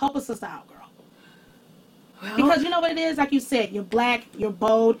questions. Help us out, girl. Well, because you know what it is, like you said, you're black, you're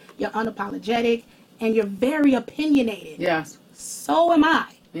bold, you're unapologetic, and you're very opinionated. Yes. So am I.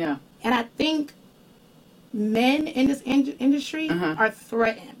 Yeah. And I think men in this industry are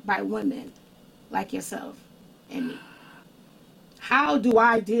threatened by women like yourself and me. How do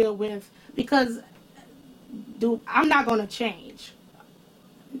I deal with, because I'm not going to change.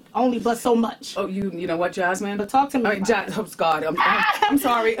 Only but so much. Oh, you know what, Jasmine? But talk to me. Oh, God, I'm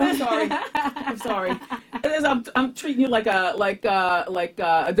sorry. I'm sorry. I'm treating you like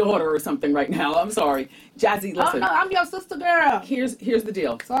a daughter or something right now. I'm sorry, Jazzy. Listen. Oh no, I'm your sister, girl. Here's the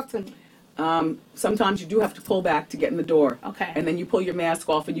deal. Talk to me. Sometimes you do have to pull back to get in the door. Okay. And then you pull your mask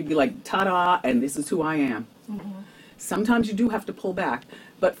off and you be like, ta-da, and this is who I am. Mm-hmm. Sometimes you do have to pull back.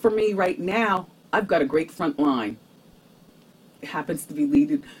 But for me right now, I've got a great front line. It happens to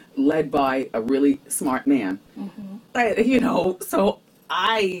be led by a really smart man. Mm-hmm. So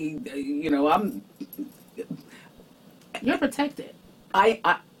I'm... You're protected.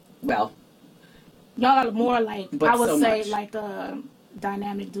 Well, Y'all are more like, But I would so say, much. like a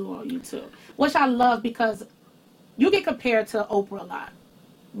dynamic duo, you two. Which I love because you get compared to Oprah a lot.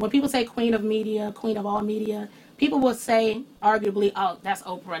 When people say queen of media, queen of all media, people will say, arguably, oh, that's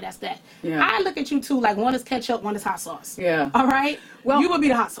Oprah, that's that. Yeah. I look at you two like one is ketchup, one is hot sauce. Yeah. All right? Well, you would be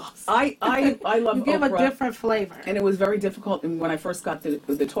the hot sauce. I love You give Oprah. a different flavor. And it was very difficult when I first got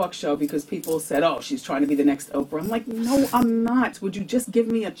the talk show because people said, oh, she's trying to be the next Oprah. I'm like, no, I'm not. Would you just give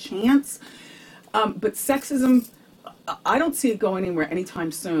me a chance? But sexism, I don't see it going anywhere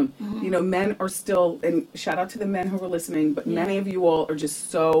anytime soon. Mm-hmm. You know, men are still, and shout out to the men who are listening, but many of you all are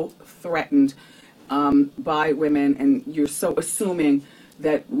just so threatened by women, and you're so assuming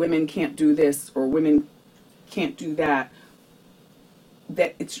that women can't do this or women can't do that,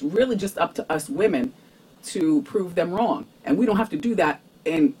 that it's really just up to us women to prove them wrong. And we don't have to do that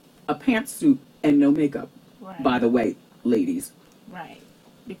in a pantsuit and no makeup, by the way, ladies. Right.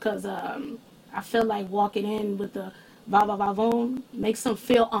 Because I feel like walking in with the va-va-va-voom makes them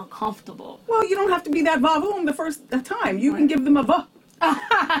feel uncomfortable. Well, you don't have to be that va-voom the first time. You can give them a va.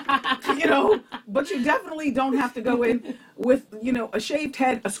 You know, but you definitely don't have to go in with, you know, a shaved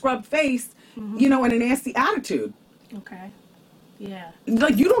head, a scrubbed face, you know, and a nasty attitude. Okay. Yeah.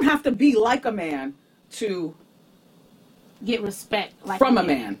 Like, you don't have to be like a man to get respect like from a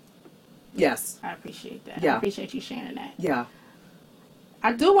man. Yes. I appreciate that. Yeah. I appreciate you sharing that. Yeah.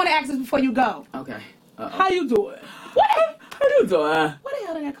 I do want to ask this before you go. Okay. How you doing? How you doing? Where the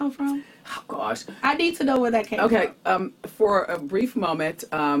hell did that come from? Oh, gosh. I need to know where that came from. Okay. For a brief moment,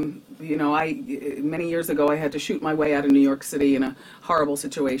 you know, many years ago I had to shoot my way out of New York City in a horrible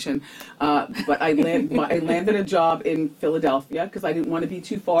situation, but I landed a job in Philadelphia because I didn't want to be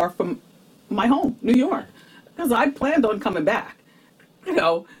too far from my home, New York, because I planned on coming back. You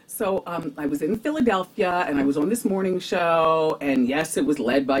know, so I was in Philadelphia and I was on this morning show, and yes, it was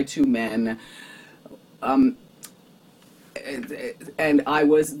led by two men. And I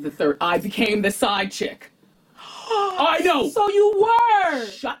was the third. I became the side chick. I know. So you were.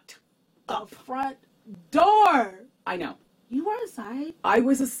 Shut the front door. I know. You were a side. I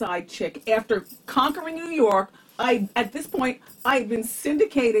was a side chick. After conquering New York, at this point, I'd been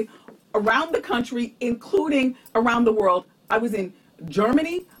syndicated around the country, including around the world. I was in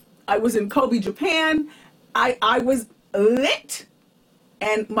Germany. I was in Kobe, Japan. I was lit.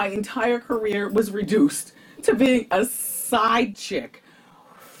 And my entire career was reduced to being a side chick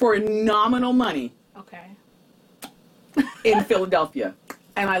for nominal money. Okay. In Philadelphia.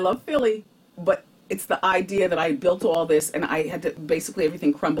 And I love Philly, but it's the idea that I built all this and I had to, basically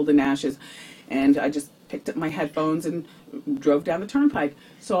everything crumbled in ashes. And I just picked up my headphones and drove down the turnpike.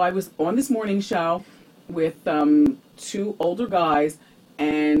 So I was on this morning show with two older guys,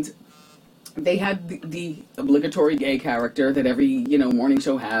 and they had the obligatory gay character that every, you know, morning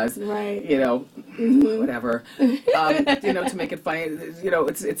show has. Right. You know, whatever. You know, to make it funny. You know,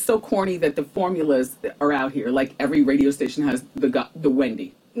 it's so corny that the formulas are out here. Like every radio station has the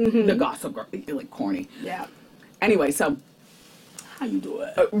Wendy, the Gossip Girl. Like corny. Yeah. Anyway, so how you doing?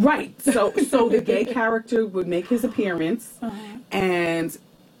 Right. So the gay character would make his appearance, and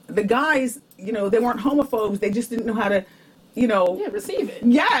the guys, you know, they weren't homophobes. They just didn't know how to, you know, receive it.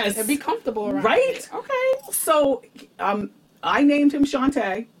 Yes. And be comfortable around right? it. Okay. So I named him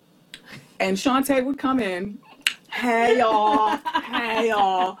Shantae, and Shantae would come in, hey y'all, hey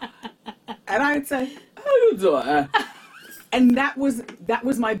y'all, and I'd say, how you doing? And that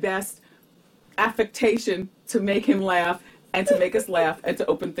was my best affectation to make him laugh and to make us laugh and to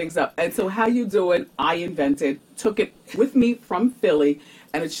open things up. And so how you doing, I invented, took it with me from Philly,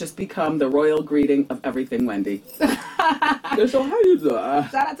 and it's just become the royal greeting of everything Wendy. So how you doing?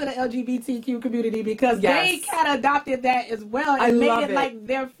 Shout out to the LGBTQ community because they kind of adopted that as well and made it like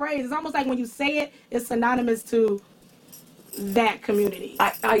their phrase. It's almost like when you say it, it's synonymous to that community.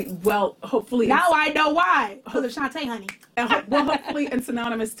 Well, hopefully. Now I know why. Because of Shantae, honey. Well, hopefully it's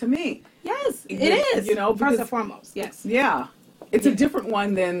synonymous to me. Yes, it is. You know, first and foremost, yes. Yeah. It's a different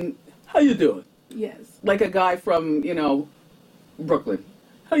one than, how you doing? Yes. Like a guy from, you know, Brooklyn.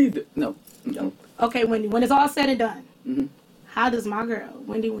 How you doing? No. Okay, Wendy, when it's all said and done, how does my girl,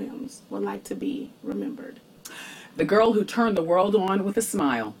 Wendy Williams, would like to be remembered? The girl who turned the world on with a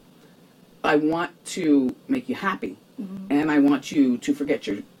smile. I want to make you happy. And I want you to forget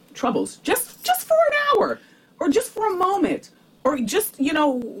your troubles. Just for an hour. Or just for a moment. Or just, you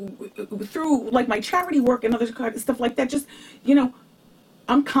know, through like my charity work and other stuff like that. Just, you know,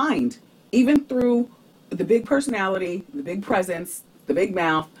 I'm kind. Even through the big personality, the big presence, the big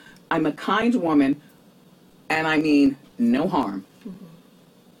mouth. I'm a kind woman. And I mean no harm.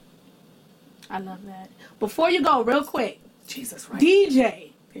 I love that. Before you go, real quick. Jesus, right?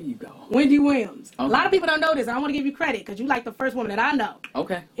 DJ, There you go. Wendy Williams. Okay. A lot of people don't know this. I want to give you credit because you like the first woman that I know.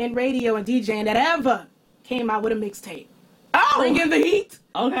 Okay. In radio and DJing that ever came out with a mixtape. Oh! Bringing the heat.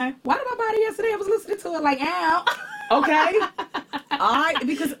 Okay. Why did my body yesterday? I was listening to it like, ow. Okay.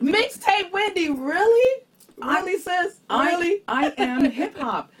 Because Mixtape Wendy, really? Really, sis? Really? I am hip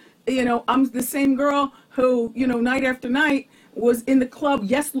hop. You know, I'm the same girl who, you know, night after night was in the club,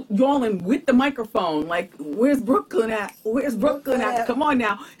 yes, yawling with the microphone, like, where's Brooklyn at? Where's Brooklyn at? Come on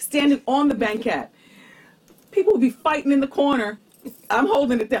now. Standing on the banquette. People would be fighting in the corner. I'm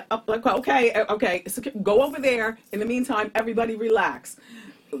holding it down. I'm like, okay, so go over there. In the meantime, everybody relax.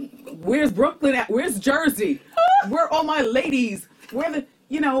 Where's Brooklyn at? Where's Jersey? Where are all my ladies?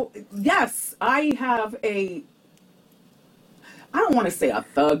 Yes, I have I don't want to say a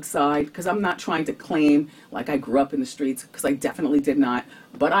thug side, because I'm not trying to claim like I grew up in the streets, because I definitely did not.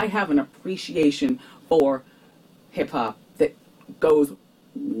 But I have an appreciation for hip-hop that goes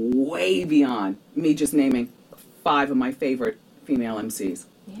way beyond me just naming 5 of my favorite female MCs.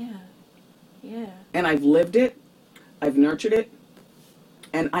 Yeah. And I've lived it, I've nurtured it,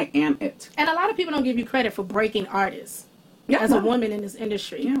 and I am it. And a lot of people don't give you credit for breaking artists a woman in this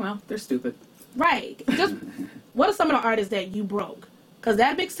industry. Yeah, well, they're stupid. Right. Just what are some of the artists that you broke? Because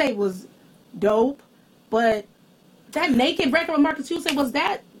that mixtape was dope, but that Naked record with Marcus Houston, was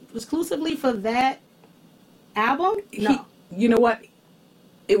that exclusively for that album? No. You know what?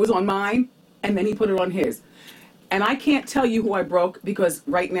 It was on mine, and then he put it on his. And I can't tell you who I broke, because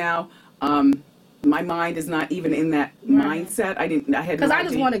right now, my mind is not even in that mindset. I had because I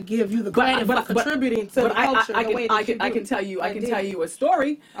just want to give you the credit for contributing to the culture. I can tell you a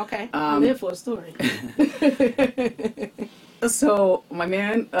story. Okay, I'm there for a story. So my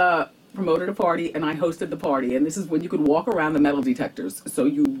man promoted a party, and I hosted the party. And this is when you could walk around the metal detectors, so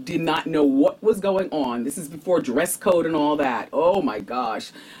you did not know what was going on. This is before dress code and all that. Oh my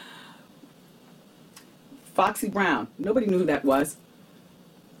gosh. Foxy Brown. Nobody knew who that was.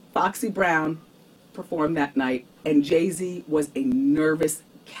 Foxy Brown performed that night, and Jay-Z was a nervous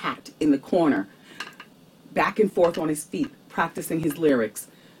cat in the corner, back and forth on his feet, practicing his lyrics.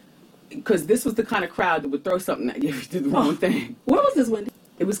 Because this was the kind of crowd that would throw something at you if you did the wrong thing. Where was this, Wendy?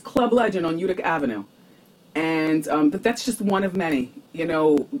 It was Club Legend on Utica Avenue. And, but that's just one of many. You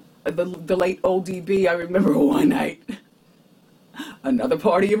know, the late old DB, I remember one night, another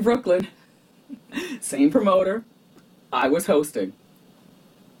party in Brooklyn, same promoter, I was hosting.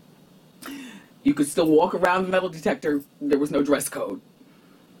 You could still walk around the metal detector. There was no dress code.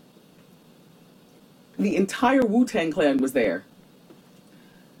 The entire Wu-Tang Clan was there.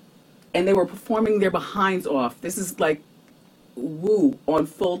 And they were performing their behinds off. This is like Wu on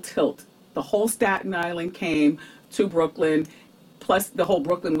full tilt. The whole Staten Island came to Brooklyn. Plus, the whole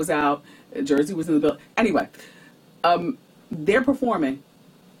Brooklyn was out. Jersey was in the building. Anyway, they're performing.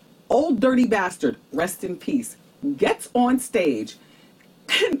 Old Dirty Bastard, rest in peace, gets on stage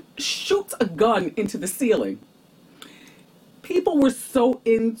and shoots a gun into the ceiling. People were so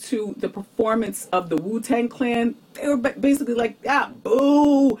into the performance of the Wu-Tang Clan, they were basically like,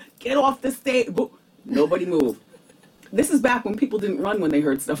 boo, get off the stage. Boo. Nobody moved. This is back when people didn't run when they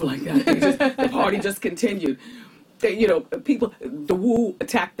heard stuff like that. The party just continued. The Wu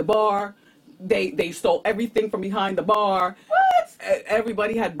attacked the bar. They stole everything from behind the bar. What?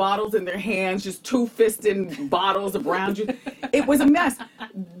 Everybody had bottles in their hands, just two-fisting bottles of brown juice. It was a mess.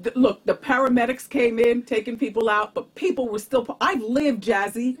 Look, the paramedics came in, taking people out, but people were still... I've lived,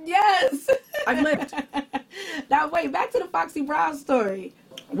 Jazzy. Yes. I've lived. Now, wait, back to the Foxy Brown story.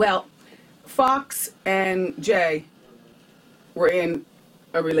 Well, Fox and Jay were in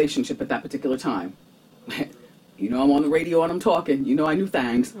a relationship at that particular time. You know I'm on the radio and I'm talking. You know I knew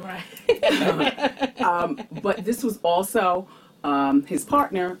things. Right. But this was also his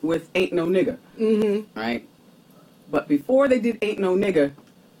partner with Ain't No Nigga. Mm-hmm. Right? But before they did Ain't No Nigga,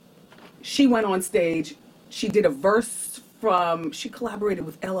 she went on stage. She did a verse from... She collaborated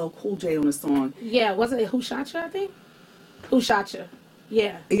with LL Cool J on a song. Yeah, wasn't it Who Shot Ya, I think? Who Shot Ya.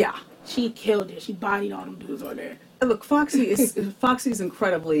 Yeah. Yeah. She killed it. She bodied all them dudes on there. Look, Foxy's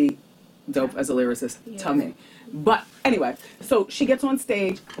incredibly dope as a lyricist. Yeah. Tell me. But anyway, so she gets on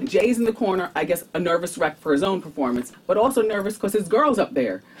stage, and Jay's in the corner, I guess a nervous wreck for his own performance, but also nervous because his girl's up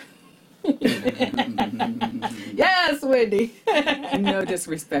there. Yes, Wendy. No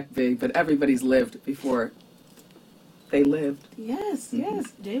disrespect, B, but everybody's lived before they lived. Yes,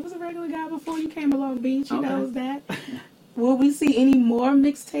 yes. Jay was a regular guy before you came along, B. She knows that. Will we see any more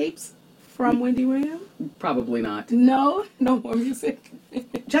mixtapes from Wendy Ram? Probably not. No more music.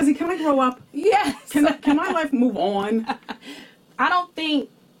 Jazzy, can I grow up? Yes. Can my life move on? I don't think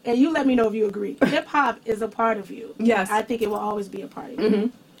and you let me know if you agree, hip hop is a part of you. Yes. I think it will always be a part of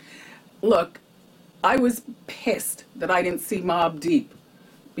you. Look, I was pissed that I didn't see Mobb Deep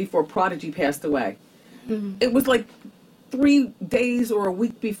before Prodigy passed away. It was like 3 days or a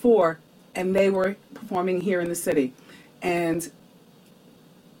week before, and they were performing here in the city. And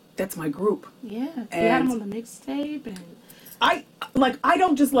that's my group. Yeah. You And had them on the mixtape. And I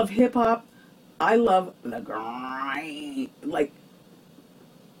don't just love hip hop. I love the grind. Like,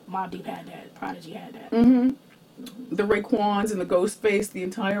 Mobb Deep had that. Prodigy had that. the Raekwons and the Ghostface, the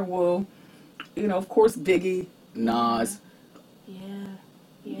entire Wu. You know, of course, Biggie, Nas,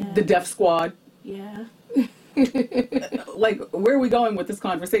 Yeah. the Def Squad. Yeah. Like, where are we going with this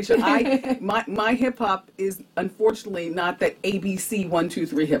conversation? My hip hop is unfortunately not that ABC 1, 2,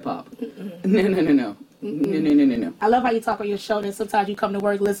 3 hip hop. No. No. I love how you talk on your show that sometimes you come to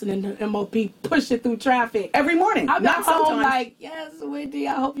work listening to MOP push it through traffic. Every morning. I'm not home sometimes. like, yes, Wendy,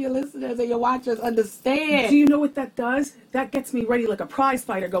 I hope your listeners and your watchers understand. Do you know what that does? That gets me ready like a prize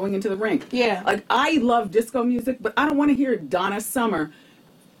fighter going into the ring. Yeah. Like, I love disco music, but I don't want to hear Donna Summer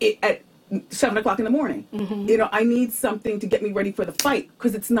at 7 o'clock in the morning. You know, I need something to get me ready for the fight,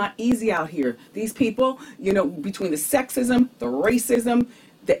 because it's not easy out here. These people, you know, between the sexism, the racism,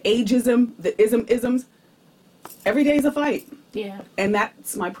 the ageism, the isms, every day is a fight. Yeah. And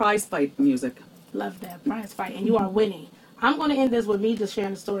that's my prize fight music. Love that prize fight. And you are winning. I'm going to end this with me just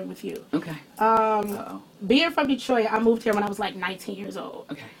sharing a story with you. Okay. Being from Detroit, I moved here when I was like 19 years old.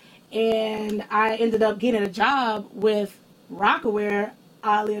 Okay. And I ended up getting a job with Rockaware,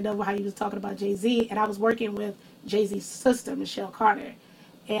 oddly enough, how you was talking about Jay-Z. And I was working with Jay-Z's sister, Michelle Carter.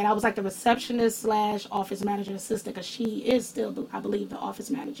 And I was like the receptionist / office manager assistant, because she is still, I believe, the office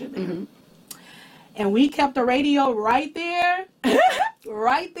manager there. And we kept the radio right there,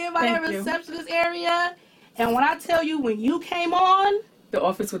 right there by that receptionist area. And when I tell you, when you came on, The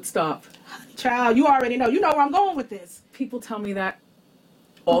office would stop. child, you already know. You know where I'm going with this. People tell me that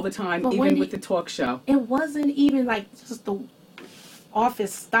all the time, But even Wendy, with the talk show. It wasn't even like just the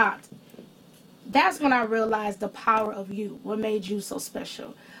office stopped. That's when I realized the power of you, what made you so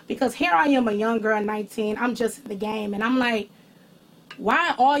special. Because here I am, a young girl, 19, I'm just in the game, and I'm like,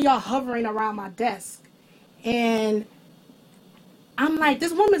 why all y'all hovering around my desk? And I'm like,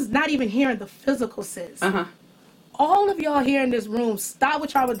 this woman's not even hearing the physical sense. All of y'all here in this room, stop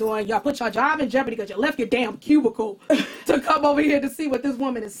what y'all were doing. Y'all put your job in jeopardy because you left your damn cubicle to come over here to see what this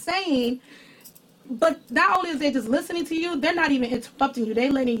woman is saying. But not only is they just listening to you, they're not even interrupting you.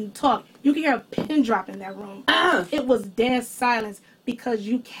 They're letting you talk. You can hear a pin drop in that room. It was dead silence because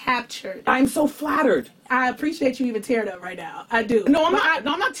you captured. I'm so flattered. I appreciate you even tearing up right now. I do. No, I'm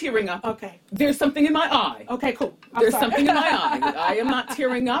not tearing up. Okay. There's something in my eye. Okay, cool. There's something in my eye. I am not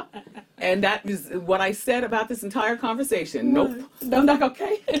tearing up. And that is what I said about this entire conversation. Nope. No, not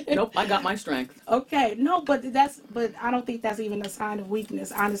okay. Nope, I got my strength. Okay. No, but I don't think that's even a sign of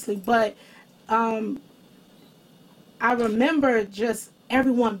weakness, honestly. But I remember just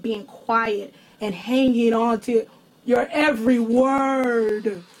everyone being quiet and hanging on to your every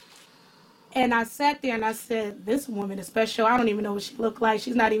word. And I sat there and I said, this woman is special. I don't even know what she looked like.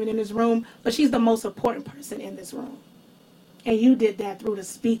 She's not even in this room, but she's the most important person in this room. And you did that through the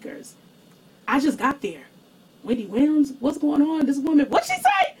speakers. I just got there. Wendy Williams, what's going on? This woman, what'd she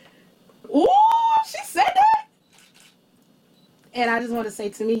say? Ooh, she said that? And I just want to say,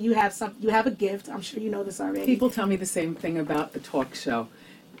 to me, you have a gift. I'm sure you know this already. People tell me the same thing about the talk show.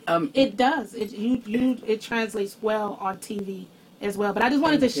 It does. It translates well on TV as well. But I just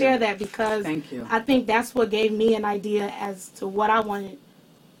wanted to share that because I think that's what gave me an idea as to what I wanted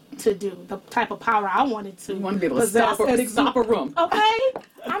to do, the type of power I wanted to. You want to be able to stop a room. Okay?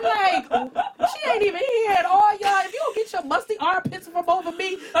 I'm like, she ain't even here at all, y'all. If you don't get your musty armpits from over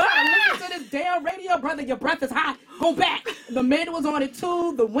me, listen to this damn radio, brother, your breath is hot. Go back. The men was on it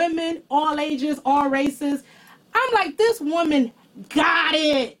too, the women, all ages, all races. I'm like, this woman got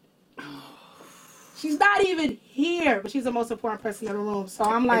it. She's not even here, but she's the most important person in the room. So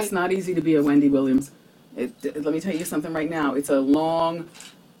I'm like, it's not easy to be a Wendy Williams. Let me tell you something right now. It's a long,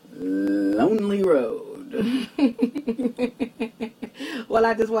 lonely road. Well,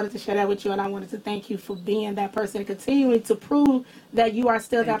 I just wanted to share that with you, and I wanted to thank you for being that person and continuing to prove that you are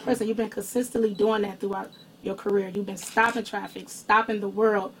still that person. You've been consistently doing that throughout your career. You've been stopping traffic, stopping the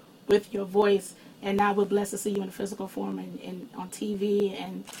world with your voice, and now we're blessed to see you in physical form and on TV,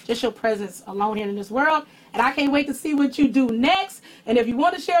 and just your presence alone here in this world. And I can't wait to see what you do next. And if you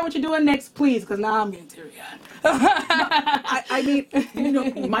want to share what you're doing next, please, because now I'm getting teary-eyed. I mean, you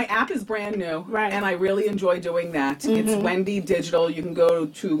know, my app is brand new, right? And I really enjoy doing that. It's Wendy Digital. You can go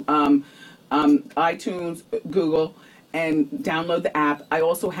to iTunes, Google, and download the app. I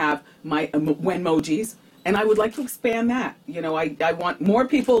also have my Wenmojis, and I would like to expand that. You know, I want more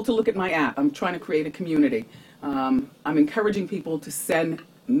people to look at my app. I'm trying to create a community. I'm encouraging people to send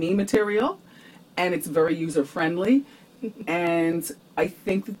me material, and it's very user-friendly, and I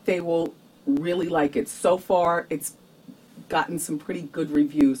think that they will really like it. So far, it's gotten some pretty good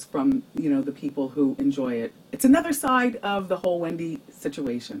reviews from, you know, the people who enjoy it. It's another side of the whole Wendy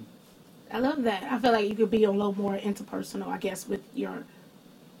situation. I love that. I feel like you could be a little more interpersonal, I guess, with your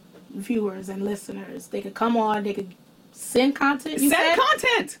viewers and listeners. They could come on, they could send content.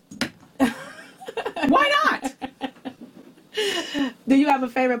 Content! Why not? Do you have a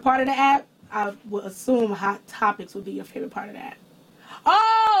favorite part of the app? I would assume Hot Topics would be your favorite part of the app.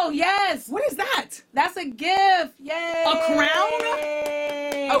 Oh, yes! What is that? That's a gift! Yay! A crown?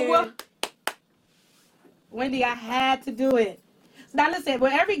 Oh, Wendy, I had to do it. Now listen,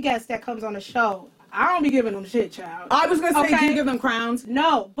 with every guest that comes on the show, I don't be giving them shit, child. I was going to say, do you give them crowns?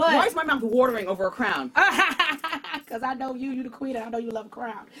 No, but... Why is my mouth watering over a crown? Because I know you the queen, and I know you love a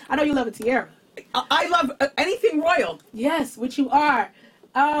crown. I know you love a tiara. I love anything royal. Yes, which you are.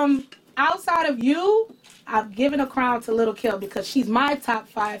 Outside of you, I've given a crown to Little Kill because she's my top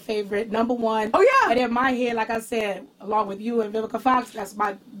 5 favorite, number 1. Oh, yeah. And in my head, like I said, along with you and Vivica Fox, that's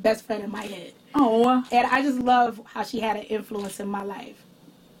my best friend in my head. Oh. And I just love how she had an influence in my life.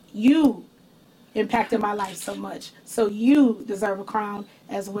 You impacted my life so much. So you deserve a crown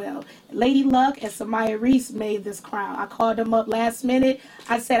as well. Lady Luck and Samaya Reese made this crown. I called them up last minute.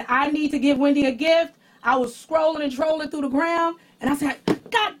 I said, I need to give Wendy a gift. I was scrolling and trolling through the gram, and I said,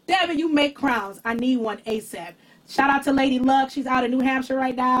 God damn it, you make crowns. I need one ASAP. Shout out to Lady Luck. She's out in New Hampshire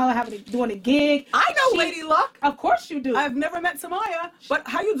right now, doing a gig. I know Lady Luck. Of course you do. I've never met Samaya, but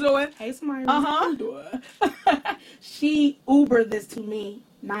how you doing? Hey, Samaya. Uh-huh. How you doing? She Ubered this to me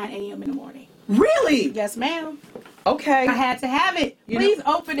 9 a.m. in the morning. Really? Yes, ma'am. Okay. I had to have it. Please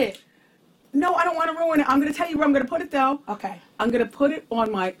open it. No, I don't want to ruin it. I'm going to tell you where I'm going to put it, though. Okay. I'm going to put it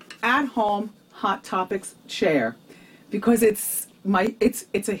on my at-home Hot Topics chair because it's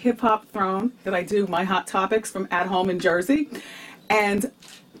a hip-hop throne that I do my Hot Topics from at home in Jersey, and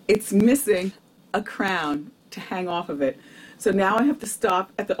it's missing a crown to hang off of it. So now I have to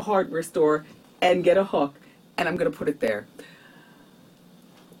stop at the hardware store and get a hook, and I'm going to put it there.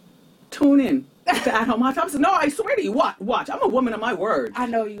 Tune in to At Home Hot Topics. No, I swear to you, watch. I'm a woman of my word. I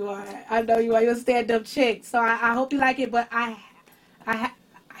know you are. I know you are. You're a stand-up chick. So I hope you like it, but I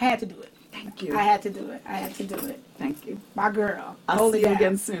had to do it. Thank you. I had to do it. Thank you. My girl. I'll see you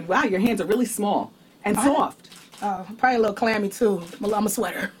again soon. Wow, your hands are really small and soft. Oh, probably a little clammy, too. I'm a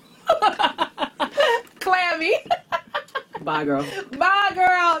sweater. Clammy. Bye, girl. Bye,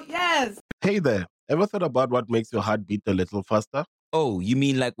 girl. Yes. Hey there. Ever thought about what makes your heart beat a little faster? Oh, you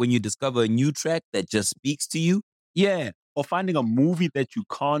mean like when you discover a new track that just speaks to you? Yeah, or finding a movie that you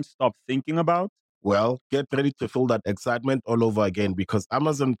can't stop thinking about? Well, get ready to feel that excitement all over again because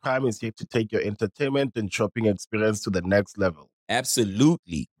Amazon Prime is here to take your entertainment and shopping experience to the next level.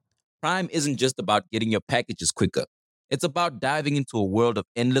 Absolutely. Prime isn't just about getting your packages quicker. It's about diving into a world of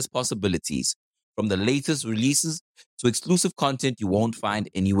endless possibilities, from the latest releases to exclusive content you won't find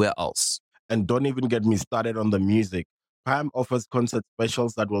anywhere else. And don't even get me started on the music. Prime offers concert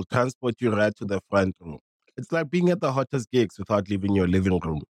specials that will transport you right to the front row. It's like being at the hottest gigs without leaving your living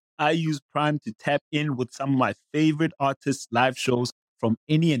room. I use Prime to tap in with some of my favorite artists' live shows from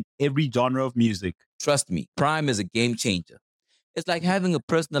any and every genre of music. Trust me, Prime is a game changer. It's like having a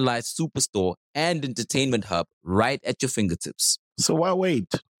personalized superstore and entertainment hub right at your fingertips. So why wait?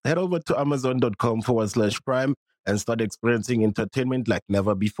 Head over to amazon.com/Prime and start experiencing entertainment like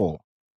never before.